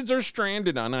 hundreds are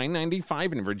stranded on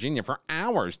I-95 in Virginia for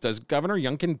hours. Does Governor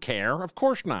Youngkin care? Of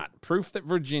course not. Proof that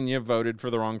Virginia voted for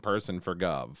the wrong person for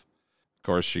gov. Of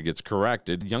course, she gets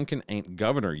corrected. Youngkin ain't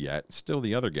governor yet. Still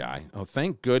the other guy. Oh,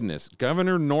 thank goodness.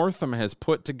 Governor Northam has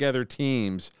put together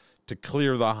teams to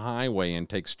clear the highway and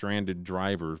take stranded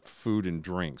driver food and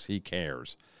drinks. He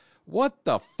cares. What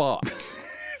the fuck?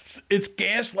 It's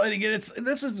gaslighting it.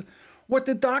 This is what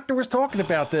the doctor was talking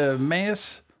about. The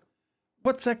mass,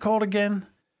 what's that called again?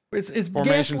 It's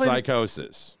formation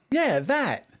psychosis. Yeah,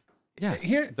 that. Yes.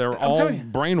 Here, they're all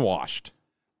brainwashed.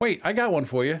 Wait, I got one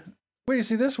for you. Wait to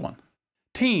see this one.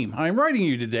 Team, I'm writing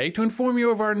you today to inform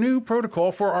you of our new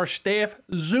protocol for our staff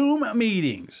Zoom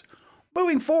meetings.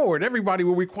 Moving forward, everybody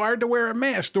will be required to wear a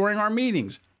mask during our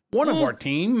meetings. One of our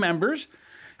team members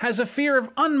has a fear of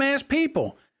unmasked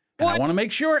people. And I want to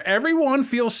make sure everyone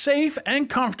feels safe and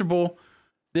comfortable.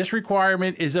 This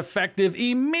requirement is effective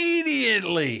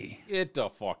immediately. Get the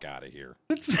fuck out of here.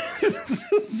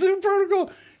 It's Zoom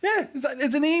protocol. Yeah,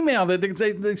 it's an email that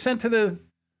they sent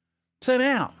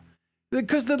out.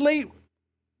 Because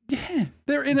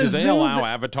they're in a Zoom. Do they allow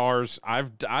avatars?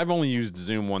 I've only used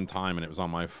Zoom one time, and it was on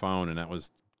my phone, and that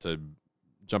was to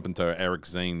jump into Eric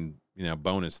Zane,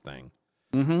 bonus thing.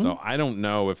 Mm-hmm. So I don't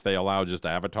know if they allow just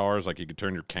avatars, like you could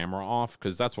turn your camera off,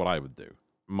 because that's what I would do.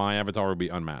 My avatar would be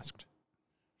unmasked.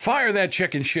 Fire that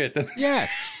chicken shit.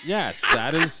 Yes,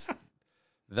 that is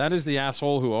the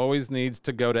asshole who always needs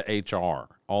to go to HR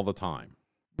all the time.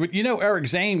 But Eric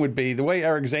Zane would be, the way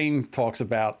Eric Zane talks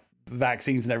about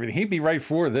vaccines and everything, he'd be right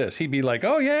for this. He'd be like,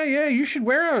 oh yeah, you should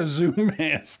wear a Zoom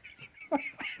mask.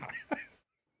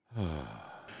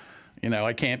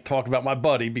 I can't talk about my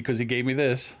buddy because he gave me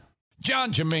this.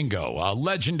 John Domingo, a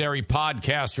legendary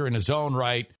podcaster in his own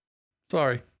right.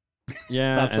 Sorry.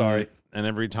 Yeah. Not sorry. And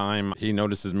every time he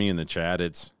notices me in the chat,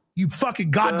 it's, you fucking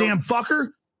goddamn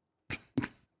fucker.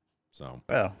 So.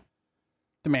 Well,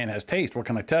 the man has taste. What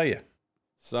can I tell you?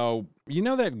 So,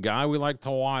 that guy we like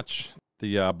to watch?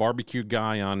 The barbecue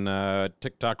guy on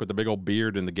TikTok with the big old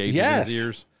beard and the gauges in his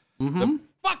ears? Mm-hmm.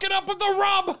 Fuck it up with the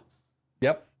rub!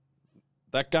 Yep.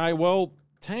 That guy, well,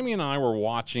 Tammy and I were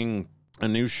watching a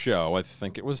new show. I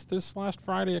think it was this last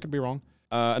Friday. I could be wrong.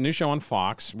 A new show on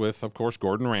Fox with, of course,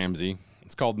 Gordon Ramsay.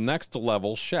 It's called Next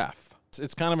Level Chef.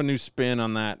 It's kind of a new spin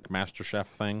on that Master Chef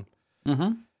thing.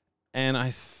 Mm-hmm. And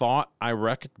I thought I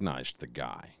recognized the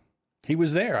guy. He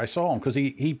was there. I saw him because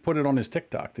he put it on his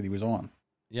TikTok that he was on.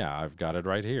 Yeah, I've got it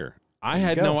right here.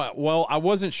 I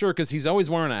wasn't sure because he's always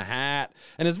wearing a hat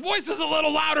and his voice is a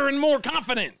little louder and more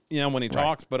confident, when he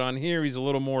talks. But on here, he's a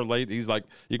little more late. He's like,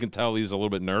 you can tell he's a little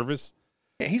bit nervous.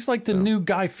 Yeah, he's like the new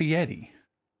Guy Fieri.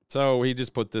 So he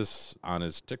just put this on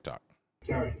his TikTok.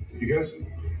 Gary, you guys?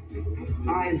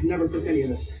 I've never cooked any of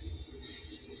this.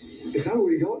 Is that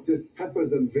all you got? Just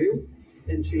peppers and veal?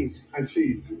 And cheese. And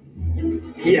cheese?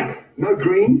 Yeah. No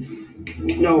greens?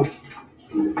 No.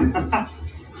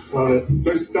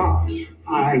 No starch?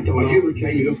 I don't know. Are you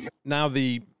okay? You look... Now,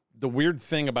 the weird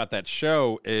thing about that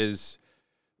show is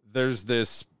there's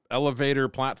this elevator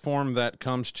platform that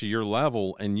comes to your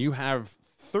level, and you have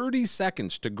 30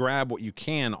 seconds to grab what you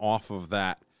can off of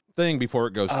that thing before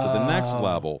it goes to the next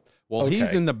level. Well,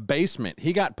 he's in the basement.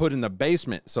 He got put in the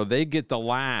basement, so they get the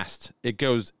last.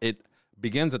 It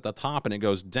begins at the top and it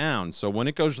goes down. So when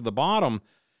it goes to the bottom,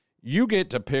 you get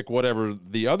to pick whatever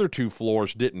the other two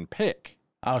floors didn't pick.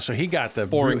 Oh, so he got the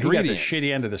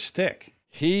shitty end of the stick.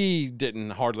 He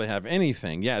didn't hardly have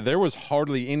anything. Yeah, there was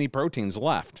hardly any proteins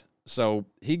left. So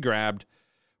he grabbed,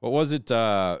 what was it?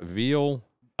 Veal?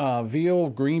 Veal,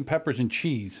 green peppers, and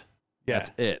cheese. Yeah.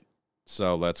 That's it.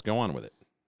 So let's go on with it.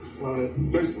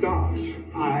 No starch?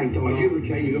 I don't know. Are you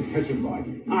okay? You look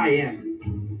petrified. I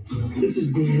am. This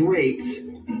is great.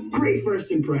 Great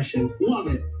first impression. Love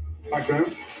it.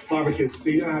 Background? Barbecue. So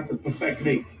you know how to perfect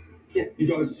meat? Yeah. You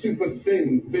got a super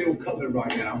thin veal cutlet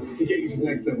right now to get you to the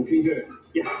next level. Can you do it?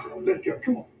 Yeah. Let's go.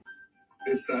 Come on.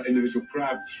 This individual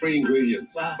grabbed 3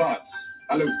 ingredients. Wow. But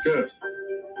that looks good.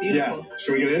 Beautiful. Yeah.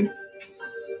 Shall we get in?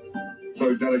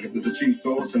 so delicate. There's a cheese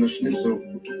sauce and a schnitzel.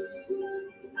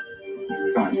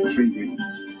 That's the 3 ingredients.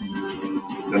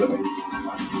 It's elevated.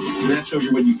 That shows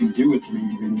you what you can do with 3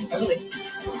 ingredients.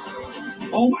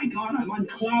 Oh my God, I'm on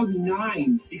cloud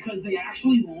 9 because they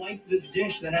actually like this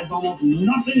dish that has almost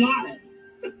nothing on it.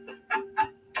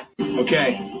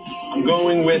 Okay, I'm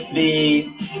going with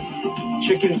the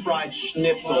chicken fried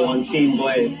schnitzel on Team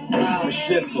Blaze. The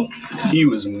schnitzel. He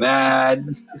was mad.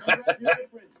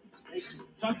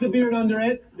 Tuck the beard under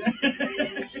it.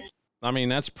 I mean,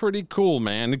 that's pretty cool,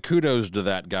 man. Kudos to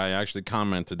that guy. I actually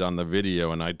commented on the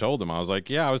video, and I told him, I was like,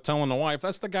 yeah, I was telling the wife,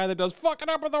 that's the guy that does fucking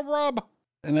up with a rub.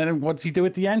 And then what's he do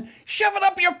at the end? Shove it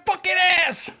up your fucking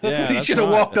ass. That's what he that's should have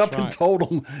right, walked that's up and right. told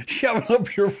him. Shove it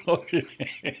up your fucking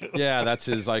ass. Yeah, that's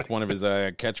his like one of his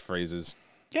catchphrases.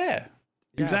 Yeah,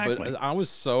 Yeah, exactly. But I was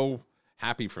so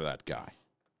happy for that guy.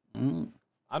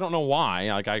 I don't know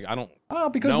why. Like I don't. Oh,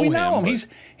 because we know him. but-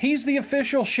 He's the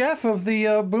official chef of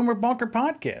the Boomer Bunker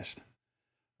podcast.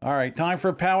 All right, time for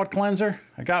a palate cleanser.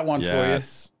 I got one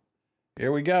Yes. for you.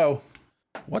 Here we go.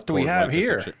 What do we have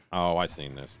here? Oh, I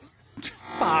seen this.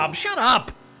 Bob, shut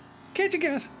up. Can't you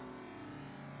give us?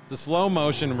 It's a slow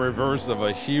motion reverse of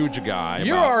a huge guy.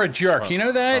 You about- are a jerk. You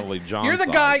know that? Probably John You're the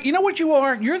size. guy. You know what you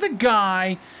are? You're the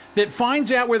guy that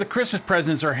finds out where the Christmas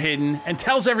presents are hidden and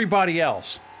tells everybody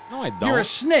else. No, I don't. You're a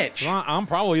snitch. I'm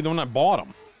probably the one that bought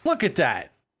them. Look at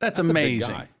that. That's a big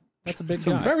amazing. guy. That's a big It's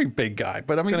guy. a very big guy.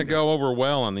 But I It's mean, going to go over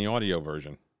well on the audio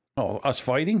version. Oh, us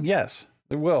fighting? Yes,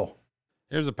 it will.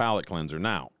 Here's a palate cleanser.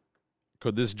 Now,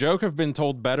 could this joke have been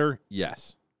told better?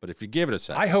 Yes. But if you give it a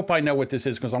second. I hope I know what this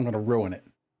is because I'm going to ruin it.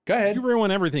 Go ahead. You ruin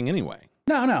everything anyway.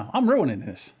 No, I'm ruining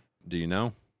this. Do you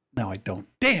know? No, I don't.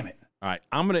 Damn it. All right.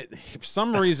 I'm going to, for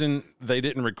some reason, they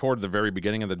didn't record the very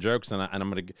beginning of the jokes, and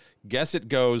I'm going to guess it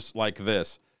goes like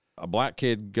this. A black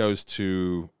kid goes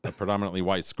to a predominantly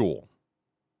white school.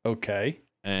 Okay.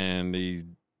 And he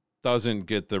doesn't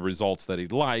get the results that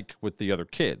he'd like with the other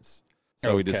kids.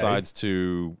 So he Okay. decides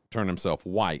to turn himself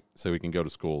white so he can go to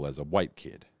school as a white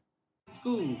kid.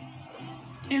 School.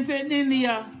 And so then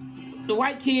the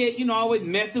white kid, you know, always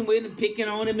messing with him and picking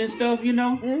on him and stuff, you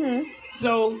know? Mm-hmm.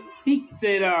 So he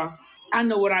said, I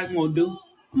know what I'm going to do.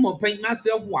 I'm going to paint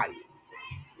myself white.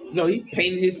 So he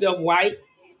painted himself white.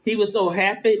 He was so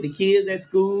happy. The kids at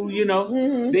school, you know,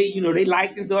 they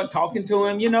liked him, started talking to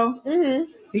him, you know?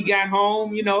 Mm-hmm. He got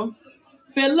home, you know,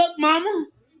 said, look, mama,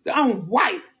 said, I'm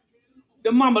white.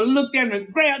 The mama looked at him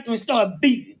and grabbed him and started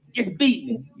beating, just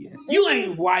beating him. You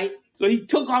ain't white. So he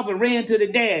took off and ran to the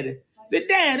daddy. Said,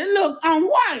 Daddy, look, I'm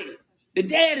white. The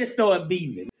daddy started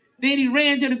beating him. Then he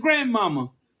ran to the grandmama.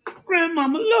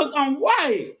 Grandmama, look, I'm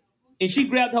white. And she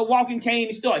grabbed her walking cane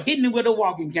and started hitting him with her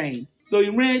walking cane. So he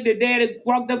ran, the daddy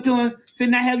walked up to him, said,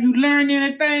 now have you learned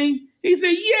anything? He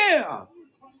said, yeah.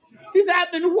 He said,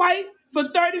 I've been white for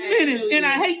 30 minutes and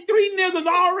I hate 3 niggas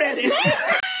already.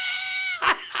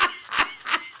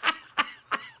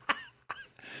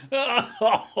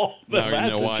 Oh, Now you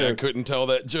that's know a why I joke. couldn't tell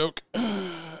that joke.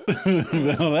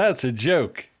 No, that's a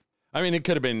joke. I mean, it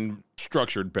could have been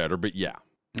structured better, but yeah.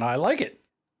 I like it.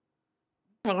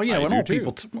 Well, you know, I when do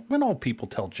all too. when all people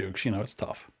tell jokes, you know, it's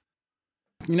tough.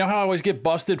 You know how I always get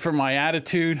busted for my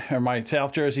attitude or my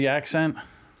South Jersey accent?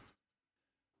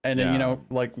 And then, Yeah. you know,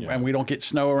 like, and we don't get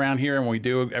snow around here, and when we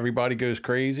do, everybody goes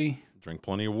crazy. Drink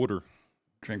plenty of water.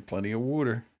 Drink plenty of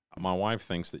water. My wife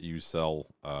thinks that you sell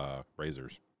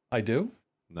razors. I do?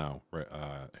 No,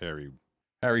 Harry.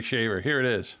 Harry Shaver. Here it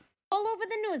is. All over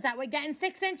the news that we're getting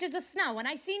 6 inches of snow, and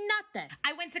I see nothing.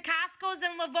 I went to Costco's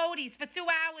and Lavodi's for 2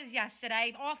 hours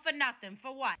yesterday, all for nothing.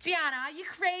 For what? Gianna, are you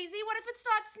crazy? What if it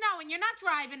starts snowing? You're not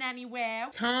driving anywhere.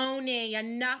 Tony,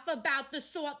 enough about the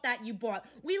salt that you bought.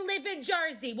 We live in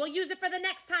Jersey. We'll use it for the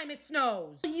next time it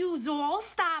snows. You all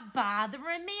stop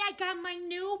bothering me. I got my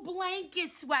new blanket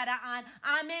sweater on.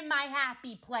 I'm in my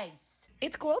happy place.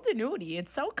 It's called a nudie.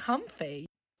 It's so comfy.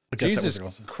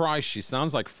 Jesus Christ, she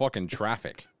sounds like fucking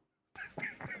traffic.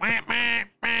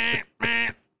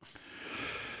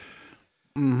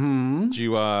 Mm-hmm. Did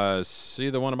you see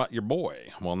the one about your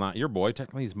boy? Well, not your boy.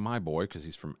 Technically, he's my boy because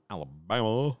he's from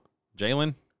Alabama.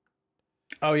 Jalen?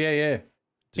 Oh, yeah.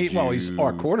 He's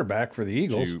our quarterback for the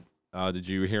Eagles. Did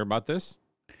you hear about this?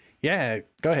 Yeah,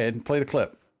 go ahead. Play the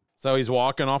clip. So he's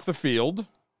walking off the field.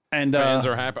 And fans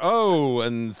are happy. Oh,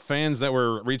 and fans that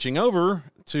were reaching over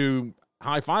to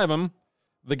high-five him,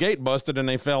 the gate busted and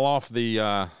they fell off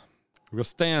the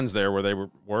stands there where they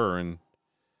were.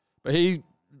 But he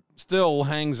still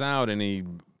hangs out and he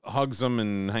hugs them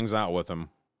and hangs out with them.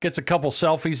 Gets a couple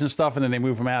selfies and stuff, and then they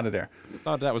move him out of there.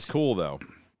 Thought that was cool, though.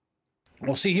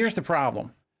 Well, see, here's the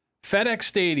problem. FedEx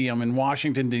Stadium in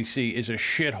Washington, D.C. is a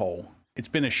shithole It's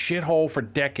been a shithole for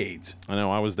decades. I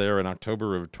know. I was there in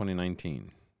October of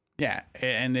 2019. Yeah,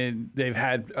 and they've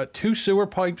had 2 sewer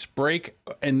pipes break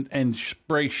and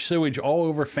spray sewage all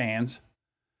over fans.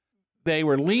 They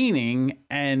were leaning,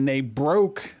 and they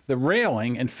broke the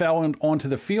railing and fell onto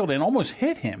the field and almost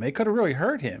hit him. They could have really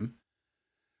hurt him.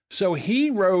 So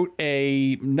he wrote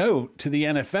a note to the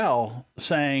NFL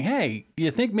saying, hey,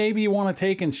 you think maybe you want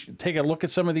to take a look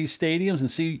at some of these stadiums and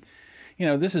see,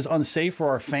 this is unsafe for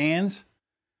our fans?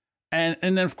 And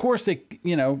then, of course,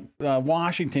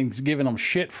 Washington's giving them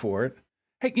shit for it.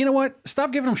 Hey, you know what?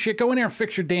 Stop giving them shit. Go in there and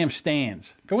fix your damn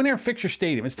stands. Go in there and fix your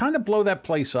stadium. It's time to blow that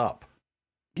place up.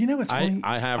 It's funny.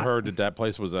 I have heard that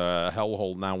place was a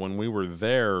hellhole. Now, when we were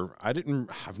there,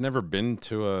 I've never been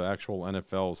to an actual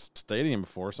NFL stadium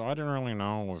before, so I didn't really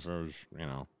know if it was,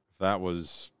 if that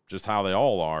was just how they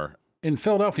all are. In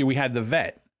Philadelphia, we had the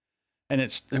Vet, and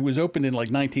it was opened in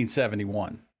like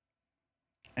 1971.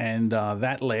 And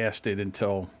that lasted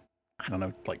until, I don't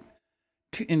know, like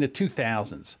in the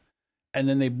 2000s. And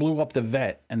then they blew up the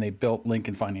Vet and they built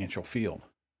Lincoln Financial Field.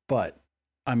 But,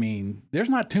 I mean, there's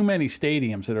not too many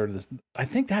stadiums that are this. I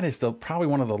think that is probably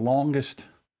one of the longest.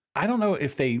 I don't know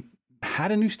if they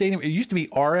had a new stadium. It used to be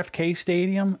RFK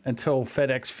Stadium until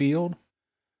FedEx Field,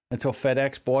 until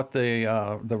FedEx bought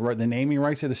the naming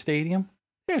rights of the stadium.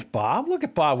 There's Bob. Look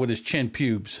at Bob with his chin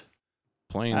pubes.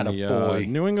 Playing the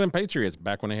New England Patriots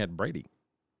back when they had Brady.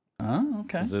 Oh,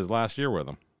 okay. This is his last year with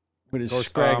them. With his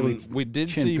scraggly we did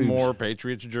see more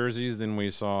Patriots jerseys than we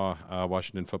saw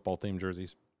Washington football team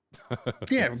jerseys.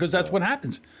 Yeah, because that's what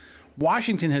happens.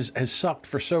 Washington has sucked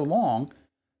for so long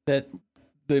that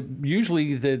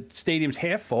usually the stadium's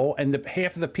half full and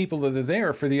half of the people that are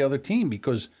there for the other team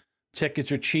because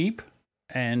tickets are cheap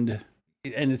and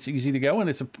it's easy to go.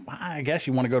 And I guess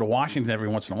you want to go to Washington every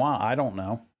once in a while. I don't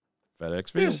know.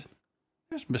 FedEx Field.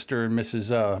 There's Mr. and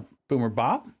Mrs. Boomer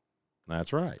Bob.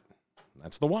 That's right.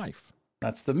 That's the wife.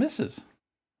 That's the missus.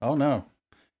 Oh, no.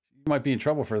 You might be in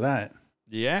trouble for that.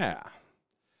 Yeah.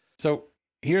 So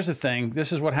here's the thing.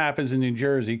 This is what happens in New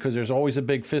Jersey because there's always a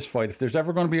big fist fight. If there's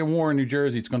ever going to be a war in New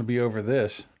Jersey, it's going to be over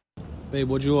this. Babe,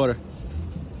 what'd you order?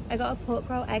 I got a pork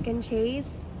roll, egg and cheese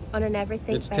on an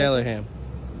everything. It's Taylor ham.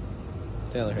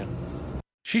 Taylor ham.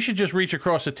 She should just reach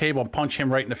across the table and punch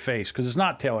him right in the face because it's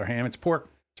not Taylor ham. It's pork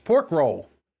roll.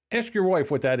 Ask your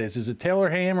wife what that is. Is it Taylor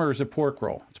ham or is it pork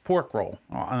roll? It's pork roll.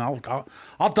 And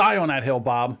I'll die on that hill,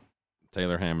 Bob.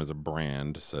 Taylor ham is a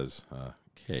brand, says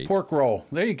Kate. Pork roll.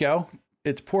 There you go.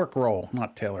 It's pork roll,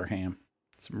 not Taylor ham.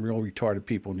 Some real retarded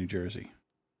people in New Jersey.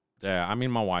 Yeah, I mean,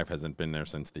 my wife hasn't been there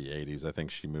since the 80s. I think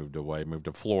she moved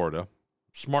to Florida.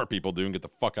 Smart people do and get the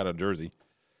fuck out of Jersey.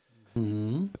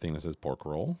 Mm-hmm. The thing that says pork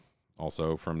roll.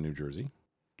 Also from New Jersey.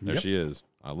 There she is.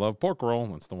 I love pork roll.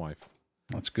 That's the wife.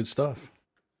 That's good stuff.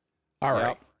 All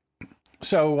right.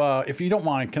 So if you don't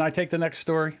mind, can I take the next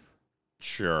story?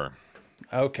 Sure.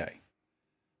 Okay.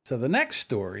 So the next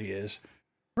story is,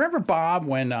 remember, Bob,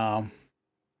 when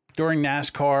during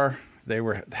NASCAR, they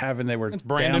were it's down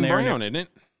Brandon there Brown, isn't it?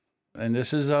 And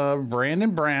this is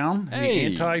Brandon Brown, the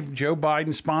anti-Joe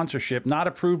Biden sponsorship, not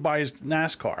approved by his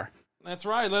NASCAR. That's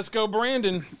right. Let's go,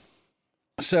 Brandon.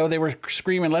 So they were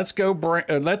screaming, "Let's go!"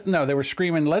 They were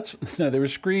screaming,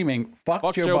 "Fuck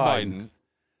Joe Biden."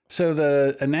 So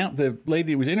the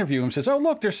lady who was interviewing him says, "Oh,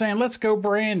 look, they're saying, 'Let's go,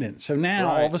 Brandon.'" So now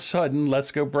all of a sudden,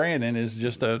 "Let's go, Brandon" is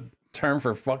just a term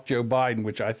for "fuck Joe Biden,"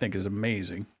 which I think is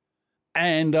amazing.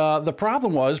 And the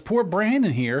problem was, poor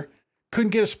Brandon here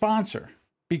couldn't get a sponsor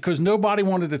because nobody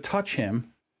wanted to touch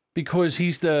him because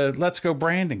he's the "Let's go,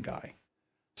 Brandon" guy.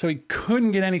 So he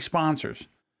couldn't get any sponsors.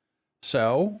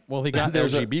 So he got the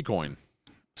LGB coin.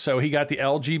 So he got the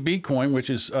LGB coin,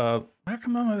 which is how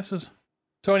come none of this is?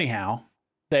 So anyhow,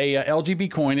 the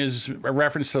LGB coin is a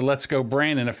reference to "Let's go,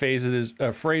 Brandon," a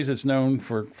phrase that's known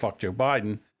for "fuck Joe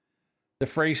Biden." The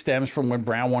phrase stems from when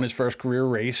Brown won his first career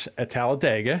race at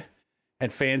Talladega,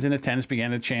 and fans in attendance began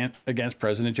to chant against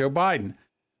President Joe Biden.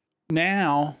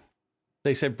 Now,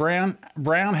 they said Brown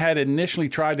had initially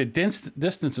tried to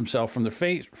distance himself from the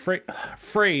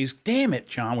phrase, damn it,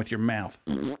 John, with your mouth.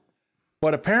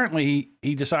 But apparently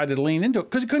he decided to lean into it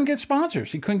because he couldn't get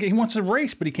sponsors. He wants to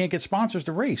race, but he can't get sponsors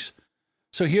to race.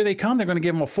 So here they come. They're going to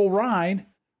give him a full ride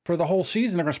for the whole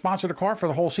season. They're going to sponsor the car for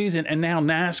the whole season. And now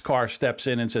NASCAR steps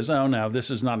in and says, oh, no,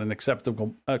 this is not an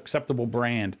acceptable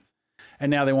brand. And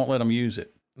now they won't let him use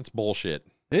it. That's bullshit.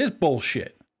 It is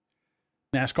bullshit.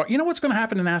 NASCAR. You know what's going to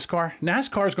happen to NASCAR?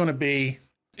 NASCAR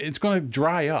is going to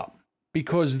dry up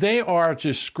because they are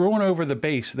just screwing over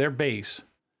their base,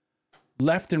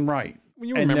 left and right. Well,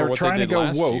 you remember what they did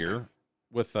last year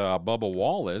with Bubba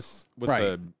Wallace with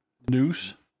the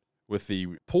noose, with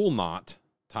the pull knot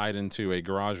tied into a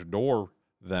garage door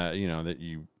that,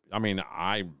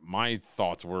 my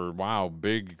thoughts were, wow,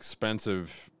 big,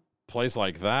 expensive place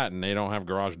like that, and they don't have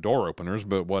garage door openers,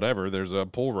 but whatever. There's a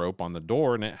pull rope on the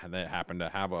door, and it happened to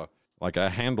have a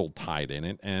handle tied in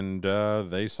it, and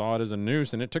they saw it as a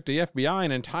noose, and it took the FBI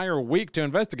an entire week to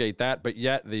investigate that, but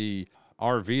yet the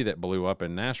RV that blew up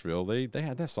in Nashville, they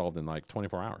had that solved in like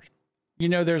 24 hours.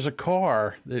 There's a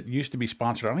car that used to be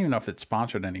sponsored. I don't even know if it's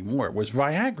sponsored anymore. It was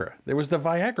Viagra. There was the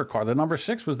Viagra car. The number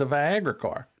 6 was the Viagra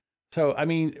car. So,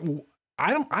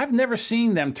 I've never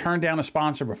seen them turn down a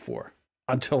sponsor before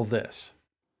until this.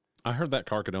 I heard that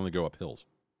car could only go up hills.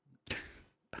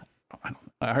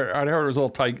 I heard it was a little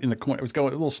tight in the corner. It was going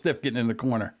a little stiff getting in the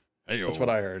corner. Hey-o. That's what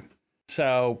I heard.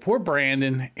 So poor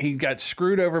Brandon, he got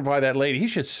screwed over by that lady. He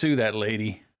should sue that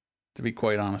lady, to be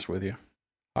quite honest with you.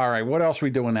 All right, what else are we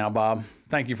doing now, Bob?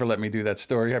 Thank you for letting me do that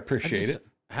story. I appreciate it.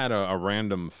 Had a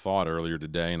random thought earlier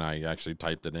today, and I actually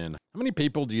typed it in. How many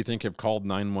people do you think have called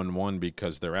 911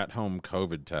 because their at-home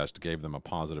COVID test gave them a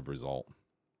positive result?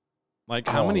 Like,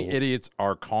 how many idiots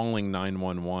are calling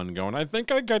 911 going, I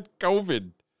think I got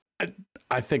COVID?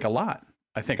 I think a lot.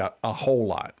 I think a whole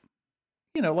lot.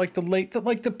 Like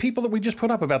the people that we just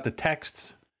put up about the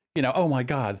texts. Oh my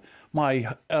God, my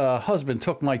husband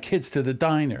took my kids to the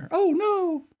diner. Oh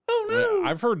no.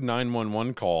 I've heard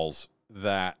 911 calls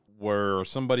that where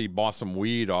somebody bought some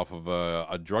weed off of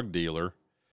a drug dealer.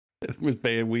 It was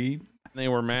bad weed. They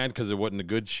were mad because it wasn't the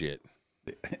good shit.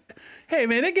 Hey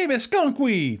man, they gave me skunk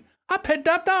weed. I paid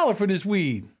top dollar for this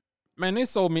weed. Man, they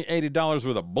sold me $80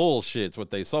 worth of bullshit's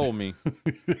what they sold me.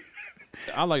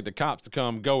 I'd like the cops to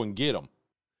come go and get them.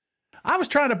 I was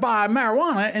trying to buy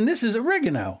marijuana, and this is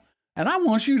oregano. And I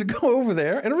want you to go over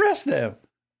there and arrest them.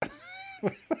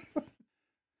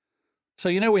 So,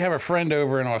 we have a friend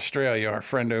over in Australia,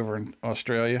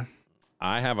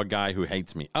 I have a guy who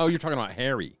hates me. Oh, you're talking about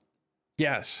Harry.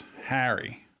 Yes,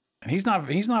 Harry. And he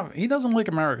doesn't like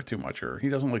America too much, or he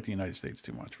doesn't like the United States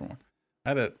too much for one.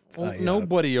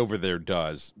 Nobody over there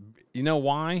does. You know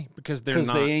why? Because they're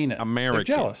not American. They're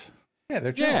jealous. Yeah,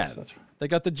 they're jealous. Yeah, they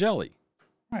got the jelly.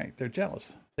 Right, they're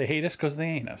jealous. They hate us because they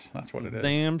ain't us. That's what it is.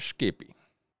 Damn Skippy.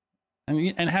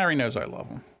 And Harry knows I love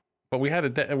him. But we had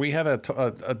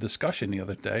a discussion the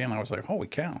other day, and I was like, holy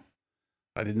cow.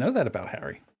 I didn't know that about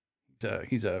Harry.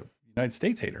 He's a United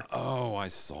States hater. Oh, I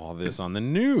saw this on the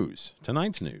news.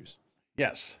 Tonight's news.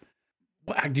 Yes.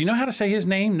 Do you know how to say his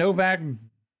name? Novak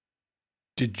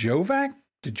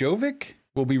Djokovic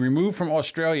will be removed from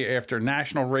Australia after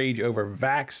national rage over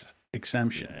vax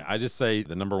exemption. Yeah, I just say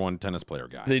the number 1 tennis player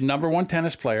guy. The number 1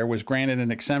 tennis player was granted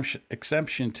an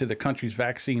exemption to the country's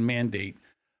vaccine mandate,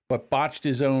 but botched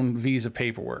his own visa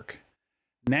paperwork.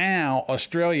 Now,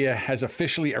 Australia has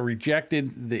officially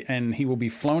rejected and he will be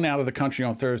flown out of the country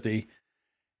on Thursday,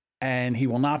 and he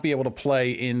will not be able to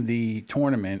play in the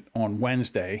tournament on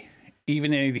Wednesday,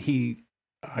 even if he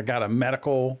got a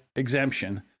medical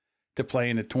exemption to play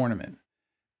in the tournament.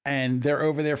 And they're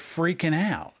over there freaking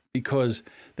out because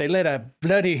they let a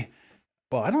bloody,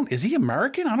 is he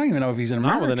American? I don't even know if he's an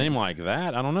American. Not with a name like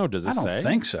that. I don't know. Does it say? I don't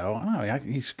think so.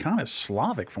 He's kind of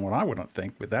Slavic from what I would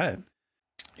think with that.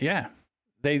 Yeah.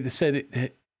 They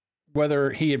said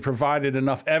whether he had provided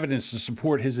enough evidence to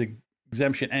support his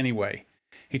exemption anyway.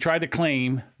 He tried to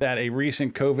claim that a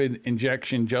recent COVID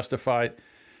infection justified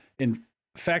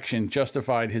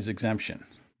his exemption,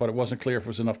 but it wasn't clear if it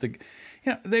was enough to,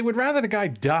 they would rather the guy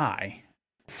die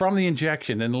from the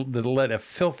injection than to let a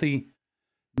filthy,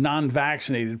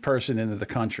 non-vaccinated person into the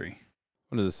country.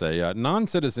 What does it say?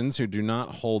 Non-citizens who do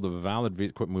not hold a valid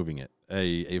visa, quit moving it,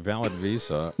 a valid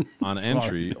visa on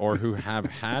entry or who have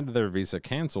had their visa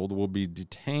canceled will be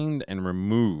detained and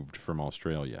removed from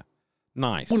Australia.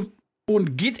 Nice.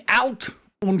 And get out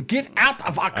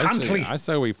of our country. I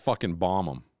say we fucking bomb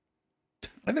them.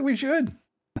 I think we should.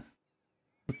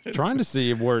 Trying to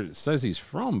see where it says he's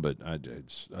from, but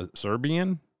it's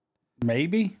Serbian?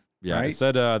 Maybe. Yeah, right? It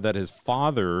said that his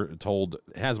father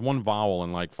has one vowel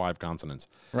and like 5 consonants.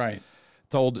 Right.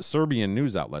 Told Serbian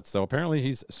news outlets. So apparently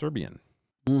he's Serbian.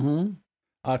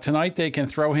 Mm-hmm. Tonight they can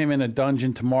throw him in a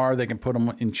dungeon. Tomorrow they can put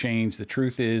him in chains. The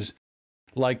truth is,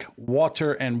 like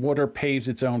water, and water paves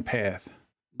its own path.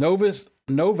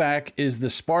 Novak is the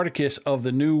Spartacus of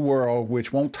the new world,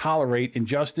 which won't tolerate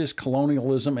injustice,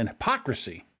 colonialism, and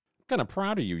hypocrisy. I'm kind of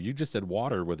proud of you. You just said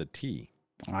water with a T.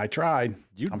 I tried.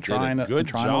 I'm trying to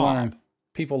learn.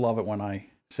 People love it when I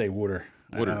say water.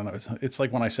 I don't know. It's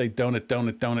like when I say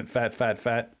donut,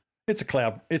 fat.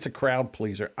 It's a crowd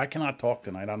pleaser. I cannot talk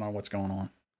tonight. I don't know what's going on.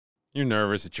 You're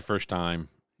nervous. It's your first time.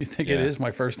 You think it is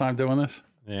my first time doing this?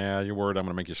 Yeah, you're worried I'm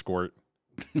going to make you squirt.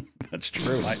 That's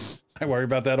true. I worry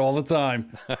about that all the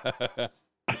time.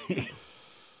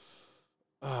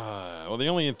 Well, the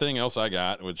only thing else I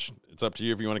got, which it's up to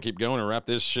you if you want to keep going or wrap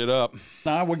this shit up.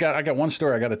 No, I got one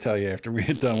story I got to tell you after we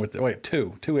get done with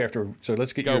two after. So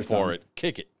let's get go for done. it.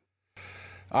 Kick it.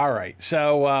 All right.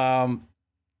 So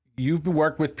you've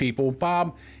worked with people,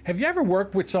 Bob. Have you ever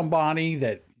worked with somebody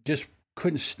that just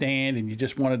couldn't stand and you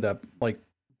just wanted to like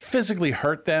physically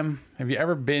hurt them? Have you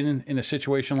ever been in a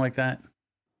situation like that?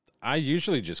 I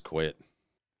usually just quit.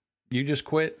 You just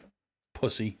quit?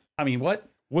 Pussy. I mean, what?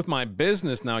 With my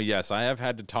business now, yes, I have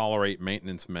had to tolerate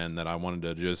maintenance men that I wanted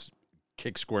to just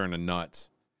kick square in the nuts.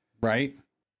 Right.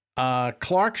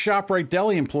 Clark ShopRite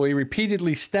Deli employee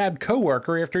repeatedly stabbed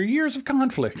coworker after years of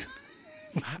conflict.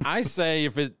 I say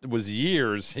if it was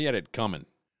years, he had it coming.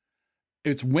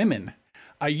 It's women.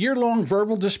 A year-long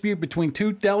verbal dispute between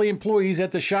two deli employees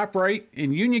at the ShopRite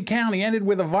in Union County ended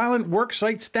with a violent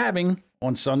worksite stabbing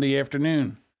on Sunday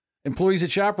afternoon. Employees at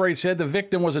ShopRite said the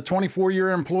victim was a 24-year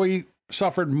employee,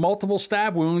 suffered multiple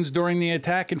stab wounds during the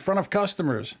attack in front of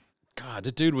customers. God,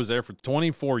 the dude was there for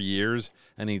 24 years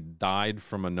and he died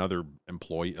from another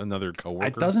employee, another coworker.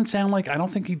 It doesn't sound like, I don't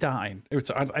think he died.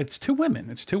 It's two women.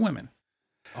 It's two women.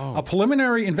 Oh. A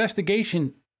preliminary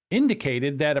investigation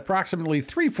indicated that approximately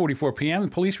 3:44 p.m.,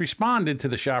 police responded to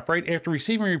the ShopRite after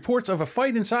receiving reports of a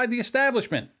fight inside the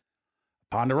establishment.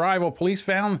 Upon arrival, police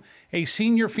found a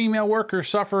senior female worker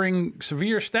suffering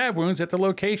severe stab wounds at the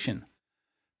location.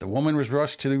 The woman was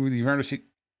rushed to the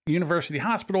University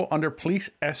Hospital under police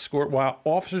escort while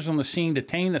officers on the scene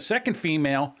detained a second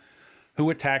female who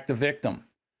attacked the victim.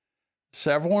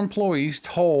 Several employees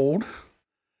told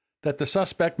that the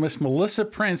suspect, Miss Melissa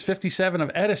Prince, 57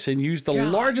 of Edison, used the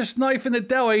largest knife in the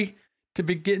deli to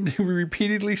begin to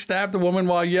repeatedly stab the woman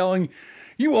while yelling,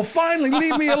 "You will finally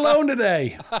leave me alone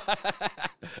today."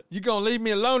 You gonna leave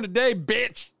me alone today,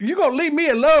 bitch? You gonna leave me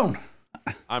alone?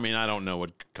 I mean, I don't know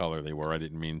what color they were. I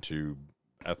didn't mean to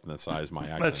ethnicize my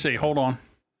accent. Let's see. Hold on.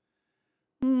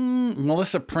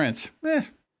 Melissa Prince.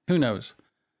 Who knows?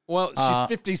 Well, she's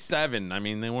 57. I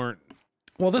mean, they weren't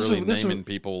naming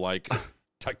people like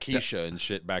Takesha and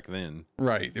shit back then.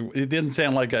 Right. It didn't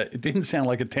sound like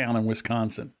a town in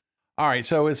Wisconsin. All right.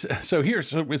 So it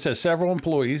says several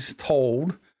employees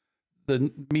told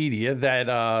the media that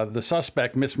the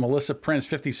suspect, Miss Melissa Prince,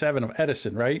 57 of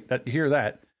Edison, right? You hear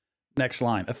that? Next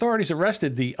line. Authorities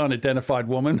arrested the unidentified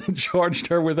woman and charged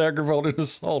her with aggravated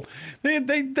assault. They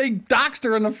doxed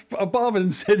her above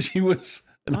and said she was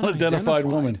an unidentified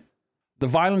woman. The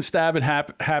violent stab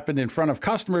had happened in front of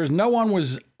customers. No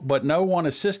one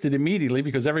assisted immediately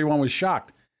because everyone was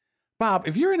shocked. Bob,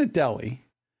 if you're in a deli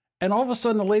and all of a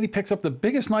sudden the lady picks up the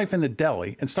biggest knife in the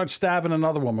deli and starts stabbing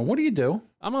another woman, what do?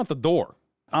 I'm out the door.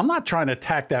 I'm not trying to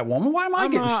attack that woman. Why am I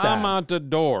getting stabbed? I'm out the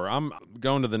door. I'm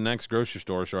going to the next grocery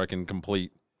store so I can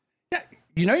complete. Yeah,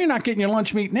 you're not getting your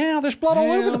lunch meat now. There's blood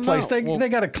all over the place. No. They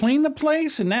got to clean the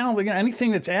place, and now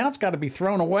anything that's out's got to be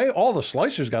thrown away. All the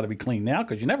slicers got to be cleaned now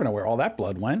because you never know where all that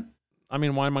blood went. I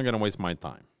mean, why am I going to waste my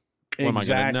time? What am I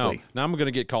going to know? Now I'm going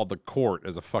to get called to court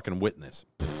as a fucking witness.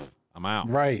 I'm out.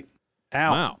 Right.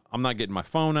 I'm out. I'm not getting my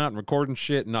phone out and recording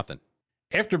shit, nothing.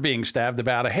 After being stabbed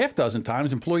about a half dozen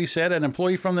times, employees said an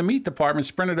employee from the meat department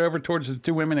sprinted over towards the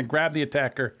two women and grabbed the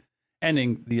attacker,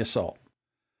 ending the assault.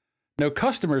 No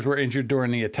customers were injured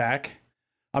during the attack.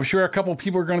 I'm sure a couple of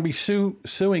people are going to be suing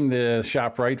the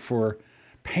ShopRite for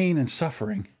pain and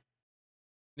suffering.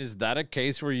 Is that a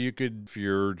case where you could, if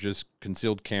you're just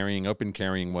concealed carrying, open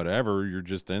carrying, whatever, you're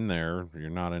just in there, you're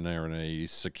not in there in a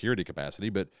security capacity,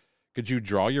 but could you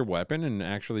draw your weapon and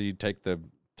actually take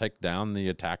down the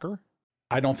attacker?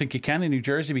 I don't think you can in New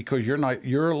Jersey because your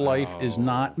life is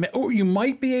not, or you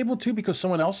might be able to because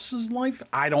someone else's life.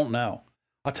 I don't know.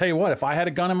 I'll tell you what, if I had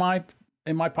a gun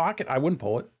in my pocket, I wouldn't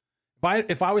pull it.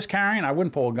 If I was carrying, I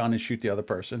wouldn't pull a gun and shoot the other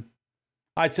person.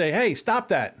 I'd say, "Hey, stop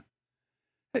that."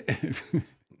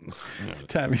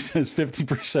 Tammy says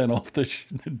 50% off the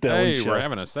deli show. We're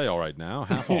having a sale right now.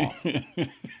 Half off.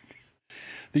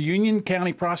 The Union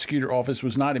County Prosecutor Office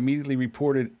has not immediately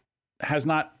reported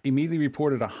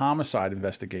a homicide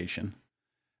investigation,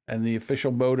 and the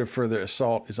official motive for the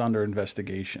assault is under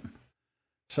investigation.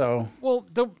 So, well,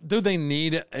 do they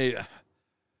need a?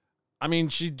 I mean,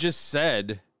 she just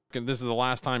said, "This is the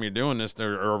last time you're doing this,"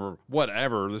 or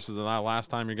whatever. This is the last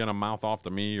time you're going to mouth off to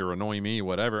me or annoy me,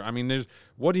 whatever. I mean,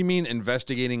 what do you mean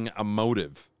investigating a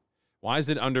motive? Why is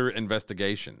it under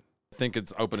investigation? I think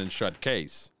it's open and shut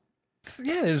case.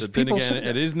 Yeah, there's but then people. Again,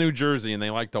 it is New Jersey, and they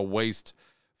like to waste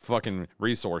fucking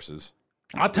resources.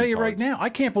 I'll tell you right now, I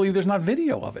can't believe there's not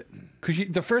video of it. Because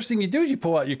the first thing you do is you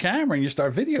pull out your camera and you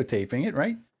start videotaping it,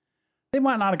 right? They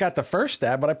might not have got the first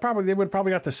stab, but they would have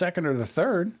probably got the second or the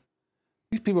third.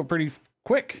 These people are pretty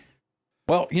quick.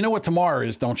 Well, you know what tomorrow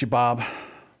is, don't you, Bob?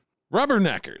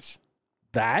 Rubberneckers.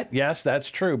 Yes, that's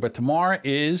true. But tomorrow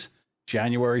is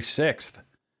January 6th.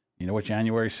 You know what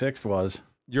January 6th was?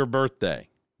 Your birthday.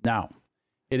 No.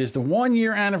 It is the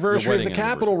 1-year anniversary of the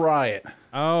Capitol riot.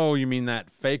 Oh, you mean that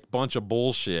fake bunch of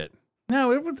bullshit?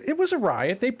 No, it was a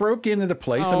riot. They broke into the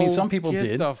place. I mean, some people did.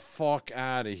 Get the fuck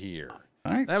out of here.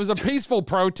 All right. That was a peaceful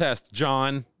protest,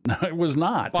 John. No, it was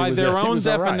not. By their own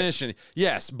definition.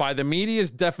 Yes, by the media's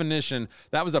definition,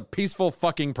 that was a peaceful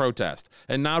fucking protest.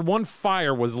 And not one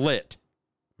fire was lit.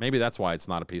 Maybe that's why it's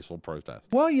not a peaceful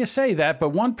protest. Well, you say that, but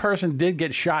one person did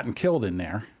get shot and killed in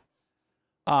there.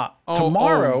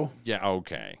 Tomorrow. Yeah,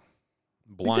 okay.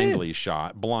 Blindly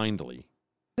shot. Blindly.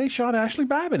 They shot Ashley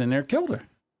Babbitt in there, killed her.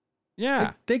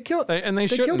 Yeah. They killed her. And they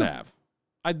shouldn't have.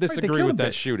 I disagree with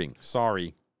that shooting.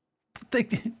 Sorry.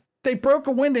 They broke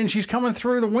a window and she's coming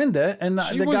through the window, and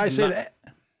the guy said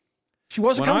she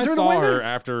wasn't coming through the window. When I saw her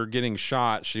after getting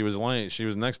shot, she was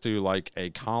next to like a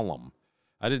column.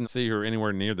 I didn't see her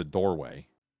anywhere near the doorway.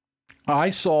 I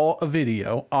saw a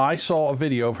video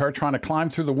of her trying to climb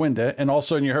through the window, and all of a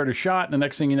sudden you heard a shot, and the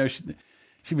next thing you know,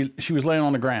 she was laying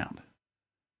on the ground.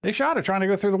 They shot her trying to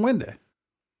go through the window.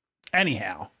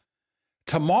 Anyhow,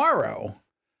 tomorrow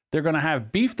they're going to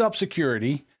have beefed up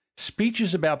security,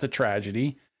 speeches about the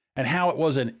tragedy, and how it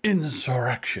was an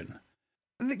insurrection.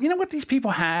 You know what these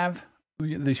people have?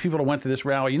 These people that went to this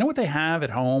rally, you know what they have at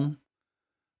home?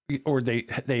 Or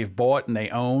they've bought and they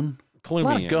own? A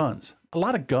lot of guns. A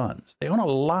lot of guns. They own a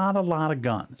lot of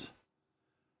guns.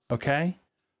 Okay?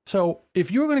 So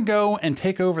if you were going to go and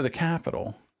take over the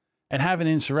Capitol and have an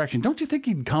insurrection, don't you think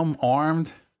you'd come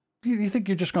armed? Do you think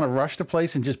you're just going to rush the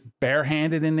place and just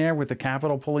barehanded in there with the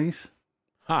Capitol Police?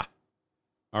 Ha!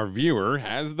 Our viewer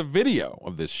has the video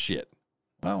of this shit.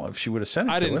 Well, if she would have sent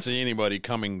it to us. I didn't see anybody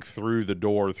coming through the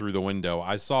door, through the window.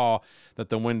 I saw that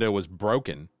the window was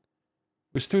broken.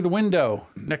 It was through the window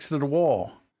next to the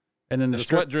wall. And then the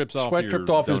sweat dripped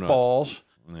off his balls.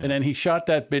 Yeah. And then he shot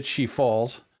that bitch, she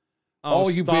falls. Oh,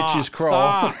 all you bitches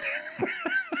crawl.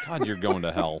 God, you're going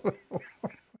to hell.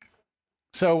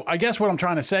 So I guess what I'm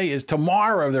trying to say is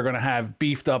tomorrow they're going to have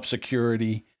beefed up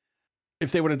security.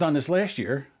 If they would have done this last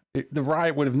year, the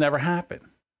riot would have never happened.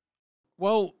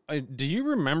 Well, do you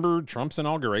remember Trump's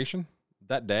inauguration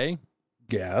that day?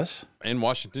 Yes. In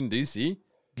Washington, D.C.?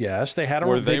 Yes, they had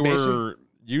where they were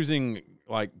using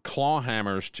like claw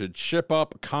hammers to chip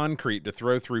up concrete to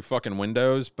throw through fucking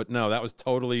windows. But no, that was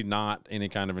totally not any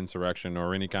kind of insurrection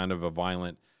or any kind of a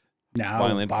violent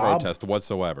protest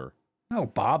whatsoever. No,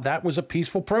 Bob, that was a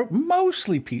peaceful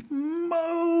mostly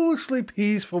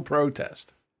peaceful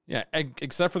protest. Yeah,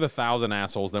 except for the 1,000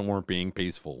 assholes that weren't being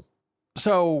peaceful.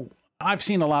 So I've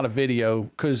seen a lot of video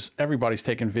because everybody's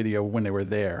taking video when they were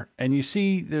there. And you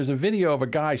see there's a video of a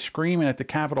guy screaming at the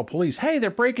Capitol Police, hey, they're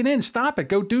breaking in. Stop it.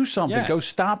 Go do something. Yes. Go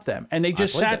stop them. And they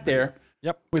just sat there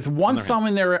with one thumb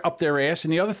up their ass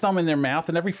and the other thumb in their mouth.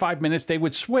 And every 5 minutes they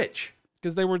would switch.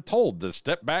 Because they were told to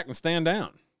step back and stand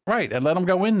down. Right. And let them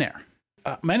go in there.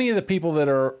 Many of the people that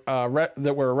are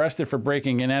that were arrested for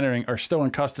breaking and entering are still in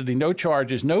custody. No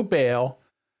charges, no bail,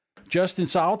 just in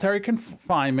solitary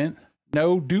confinement.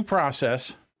 No due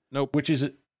process, nope. Which is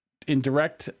in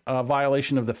direct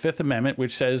violation of the Fifth Amendment,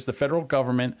 which says the federal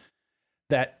government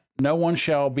that no one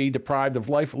shall be deprived of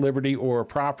life, liberty, or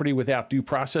property without due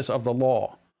process of the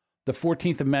law. The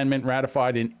 14th Amendment,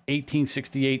 ratified in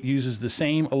 1868, uses the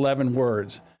same 11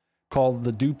 words called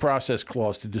the Due Process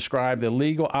Clause to describe the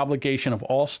legal obligation of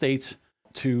all states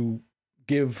to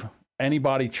give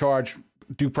anybody charged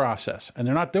due process. And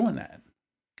they're not doing that.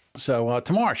 So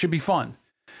tomorrow should be fun.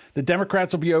 The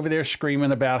Democrats will be over there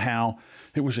screaming about how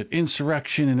it was an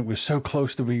insurrection and it was so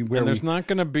close to be where and there's not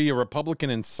going to be a Republican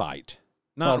in sight.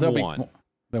 Not one.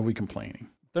 They'll be complaining.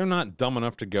 They're not dumb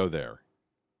enough to go there.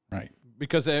 Right.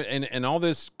 Because and all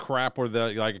this crap where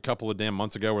like a couple of damn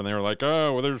months ago when they were like,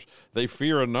 oh, well, they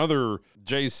fear another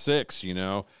J6, you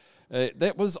know.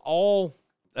 That was all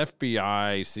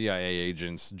FBI, CIA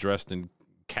agents dressed in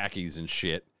khakis and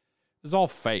shit. It was all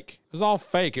fake. It was all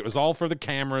fake. It was all for the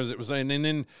cameras. It was, and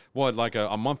then what, like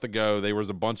a month ago, there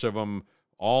was a bunch of them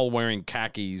all wearing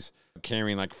khakis,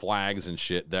 carrying like flags and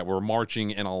shit that were marching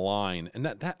in a line. And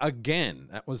that again,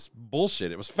 that was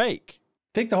bullshit. It was fake.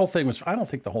 I don't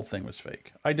think the whole thing was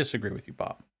fake. I disagree with you,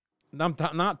 Bob. I'm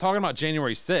not talking about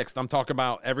January 6th. I'm talking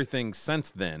about everything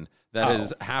since then that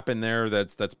has happened there.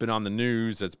 That's been on the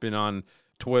news. That's been on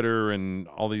Twitter and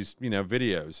all these,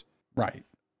 videos. Right.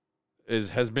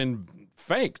 Has been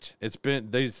faked. It's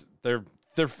been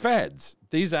they're feds.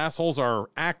 These assholes are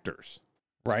actors.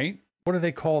 Right. what do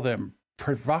they call them?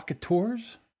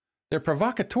 Provocateurs? They're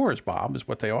provocateurs, Bob, is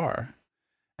what they are.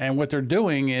 And what they're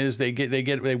doing is they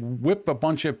whip a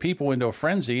bunch of people into a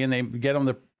frenzy, and they get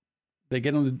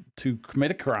them to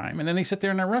commit a crime, and then they sit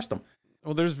there and arrest them.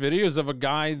 Well, there's videos of a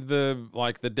guy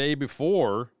the day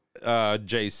before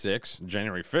J6,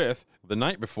 January 5th, the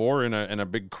night before, in a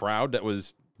big crowd that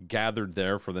was gathered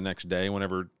there for the next day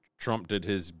whenever Trump did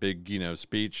his big,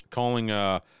 speech calling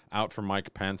out for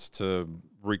Mike Pence to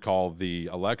recall the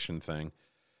election thing.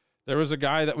 There was a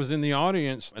guy that was in the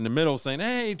audience in the middle saying,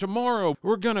 "Hey, tomorrow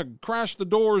we're going to crash the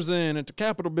doors in at the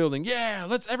Capitol building. Yeah,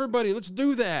 let's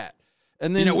do that."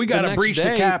 And then we got to breach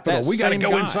the Capitol. We got to go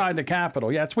guy, inside the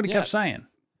Capitol. Yeah, that's what he kept saying.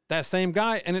 That same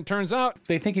guy. And it turns out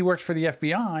they think he works for the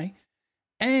FBI,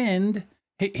 and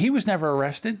he was never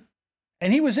arrested.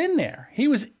 And he was in there. He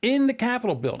was in the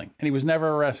Capitol building, and he was never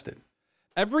arrested.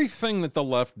 Everything that the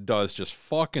left does just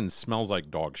fucking smells like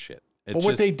dog shit. But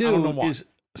what they do is,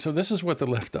 so this is what the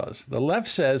left does. The left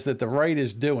says that the right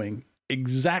is doing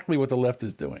exactly what the left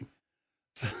is doing.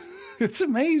 It's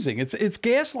amazing. It's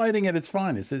gaslighting at its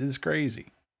finest. It is crazy.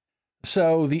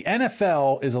 So the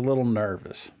NFL is a little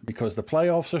nervous because the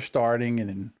playoffs are starting,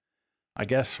 and I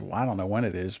guess, I don't know when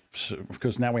it is,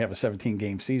 because now we have a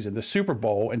 17-game season. The Super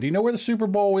Bowl, and do you know where the Super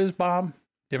Bowl is, Bob? Do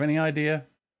you have any idea?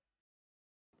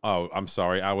 Oh, I'm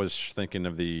sorry. I was thinking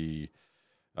of the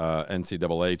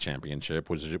NCAA championship,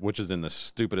 which is in the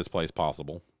stupidest place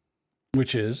possible.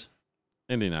 Which is?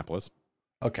 Indianapolis.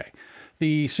 Okay.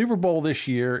 The Super Bowl this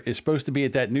year is supposed to be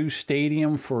at that new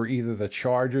stadium for either the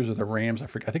Chargers or the Rams. I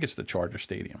think it's the Charger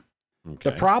Stadium.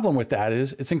 Okay. The problem with that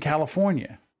is it's in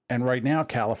California. And right now,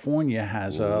 California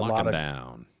has a lot of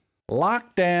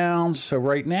lockdowns. So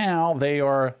right now,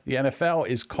 the NFL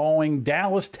is calling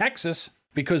Dallas, Texas,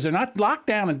 because they're not locked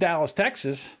down in Dallas,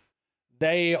 Texas.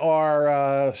 They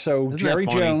are, Isn't Jerry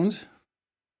Jones.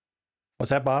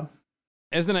 What's that, Bob?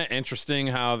 Isn't it interesting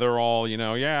how they're all,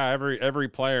 every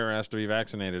player has to be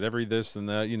vaccinated, every this and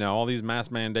that, all these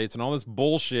mask mandates and all this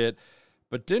bullshit.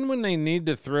 But then when they need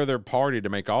to throw their party to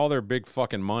make all their big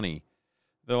fucking money,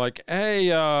 they're like, hey,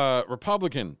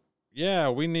 Republican, yeah,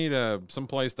 we need some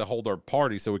place to hold our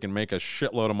party so we can make a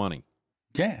shitload of money.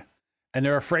 Yeah. And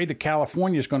they're afraid that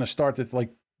California is going to start to,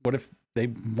 what if they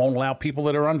won't allow people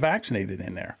that are unvaccinated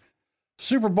in there?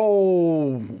 Super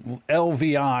Bowl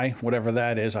LVI, whatever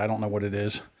that is, I don't know what it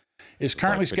is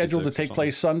currently scheduled to take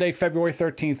place Sunday, February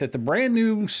 13th at the brand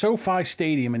new SoFi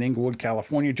Stadium in Inglewood,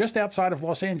 California, just outside of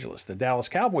Los Angeles. The Dallas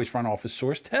Cowboys front office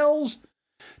source tells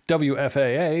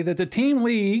WFAA that the team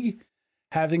league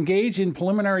have engaged in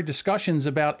preliminary discussions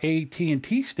about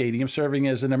AT&T Stadium serving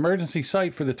as an emergency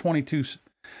site for the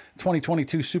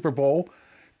 2022 Super Bowl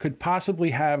could possibly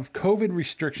have COVID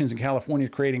restrictions in California,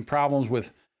 creating problems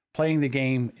with playing the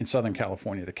game in Southern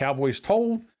California. The Cowboys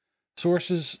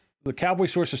sources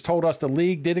told us the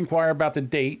league did inquire about the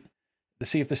date to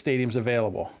see if the stadium's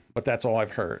available, but that's all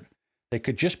I've heard. They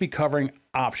could just be covering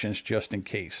options just in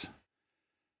case.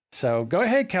 So go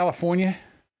ahead, California.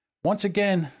 Once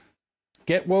again,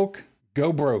 get woke,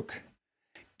 go broke.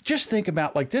 Just think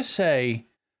about, just say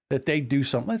that they do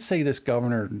something. Let's say this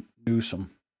Governor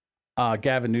Newsom,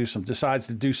 Gavin Newsom, decides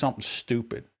to do something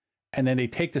stupid. And then they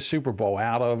take the Super Bowl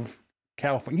out of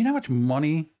California. You know how much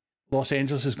money Los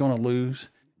Angeles is going to lose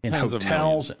in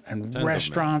hotels and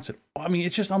restaurants?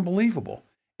 It's just unbelievable.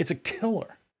 It's a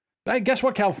killer. But guess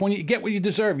what, California? You get what you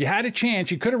deserve. You had a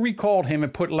chance. You could have recalled him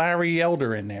and put Larry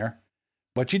Elder in there,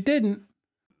 but you didn't.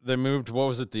 They moved,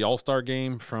 the All-Star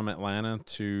game from Atlanta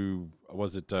to,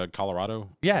 Colorado?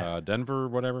 Yeah. Denver,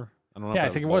 whatever? I don't know. Yeah, I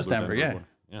think it was Denver, yeah.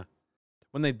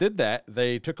 When they did that,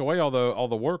 they took away all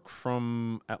the work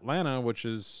from Atlanta, which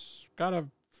has got a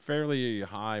fairly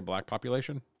high black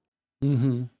population.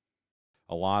 Mm-hmm.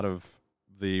 A lot of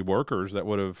the workers that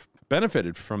would have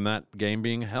benefited from that game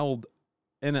being held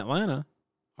in Atlanta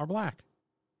are black.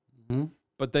 Mm-hmm.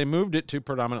 But they moved it to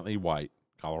predominantly white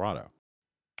Colorado.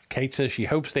 Kate says she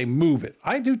hopes they move it.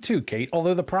 I do too, Kate,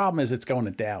 although the problem is it's going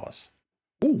to Dallas.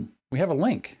 Ooh, we have a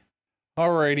link.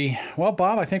 Alrighty. Well,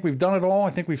 Bob, I think we've done it all. I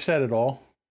think we've said it all.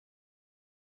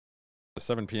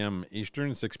 7 p.m.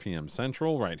 Eastern, 6 p.m.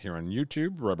 Central, right here on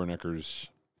YouTube, Rubberneckers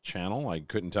channel. I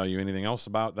couldn't tell you anything else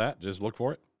about that. Just look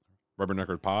for it.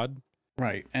 Rubberneckers Pod.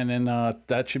 Right. And then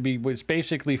that should be, it's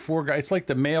basically 4 guys. It's like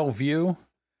the male view.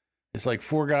 It's like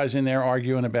 4 guys in there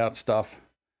arguing about stuff.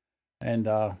 And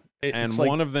it's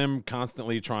one of them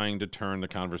constantly trying to turn the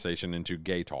conversation into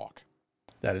gay talk.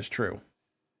 That is true.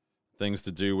 Things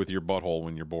to do with your butthole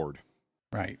when you're bored.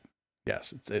 Right. Yes.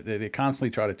 They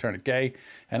constantly try to turn it gay,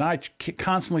 and I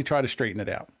constantly try to straighten it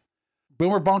out.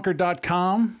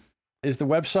 Boomerbunker.com is the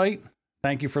website.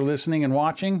 Thank you for listening and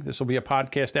watching. This will be a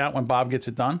podcast out when Bob gets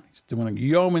it done. He's doing a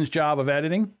yeoman's job of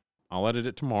editing. I'll edit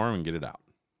it tomorrow and get it out.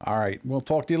 All right. We'll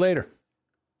talk to you later.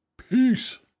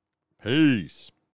 Peace. Peace.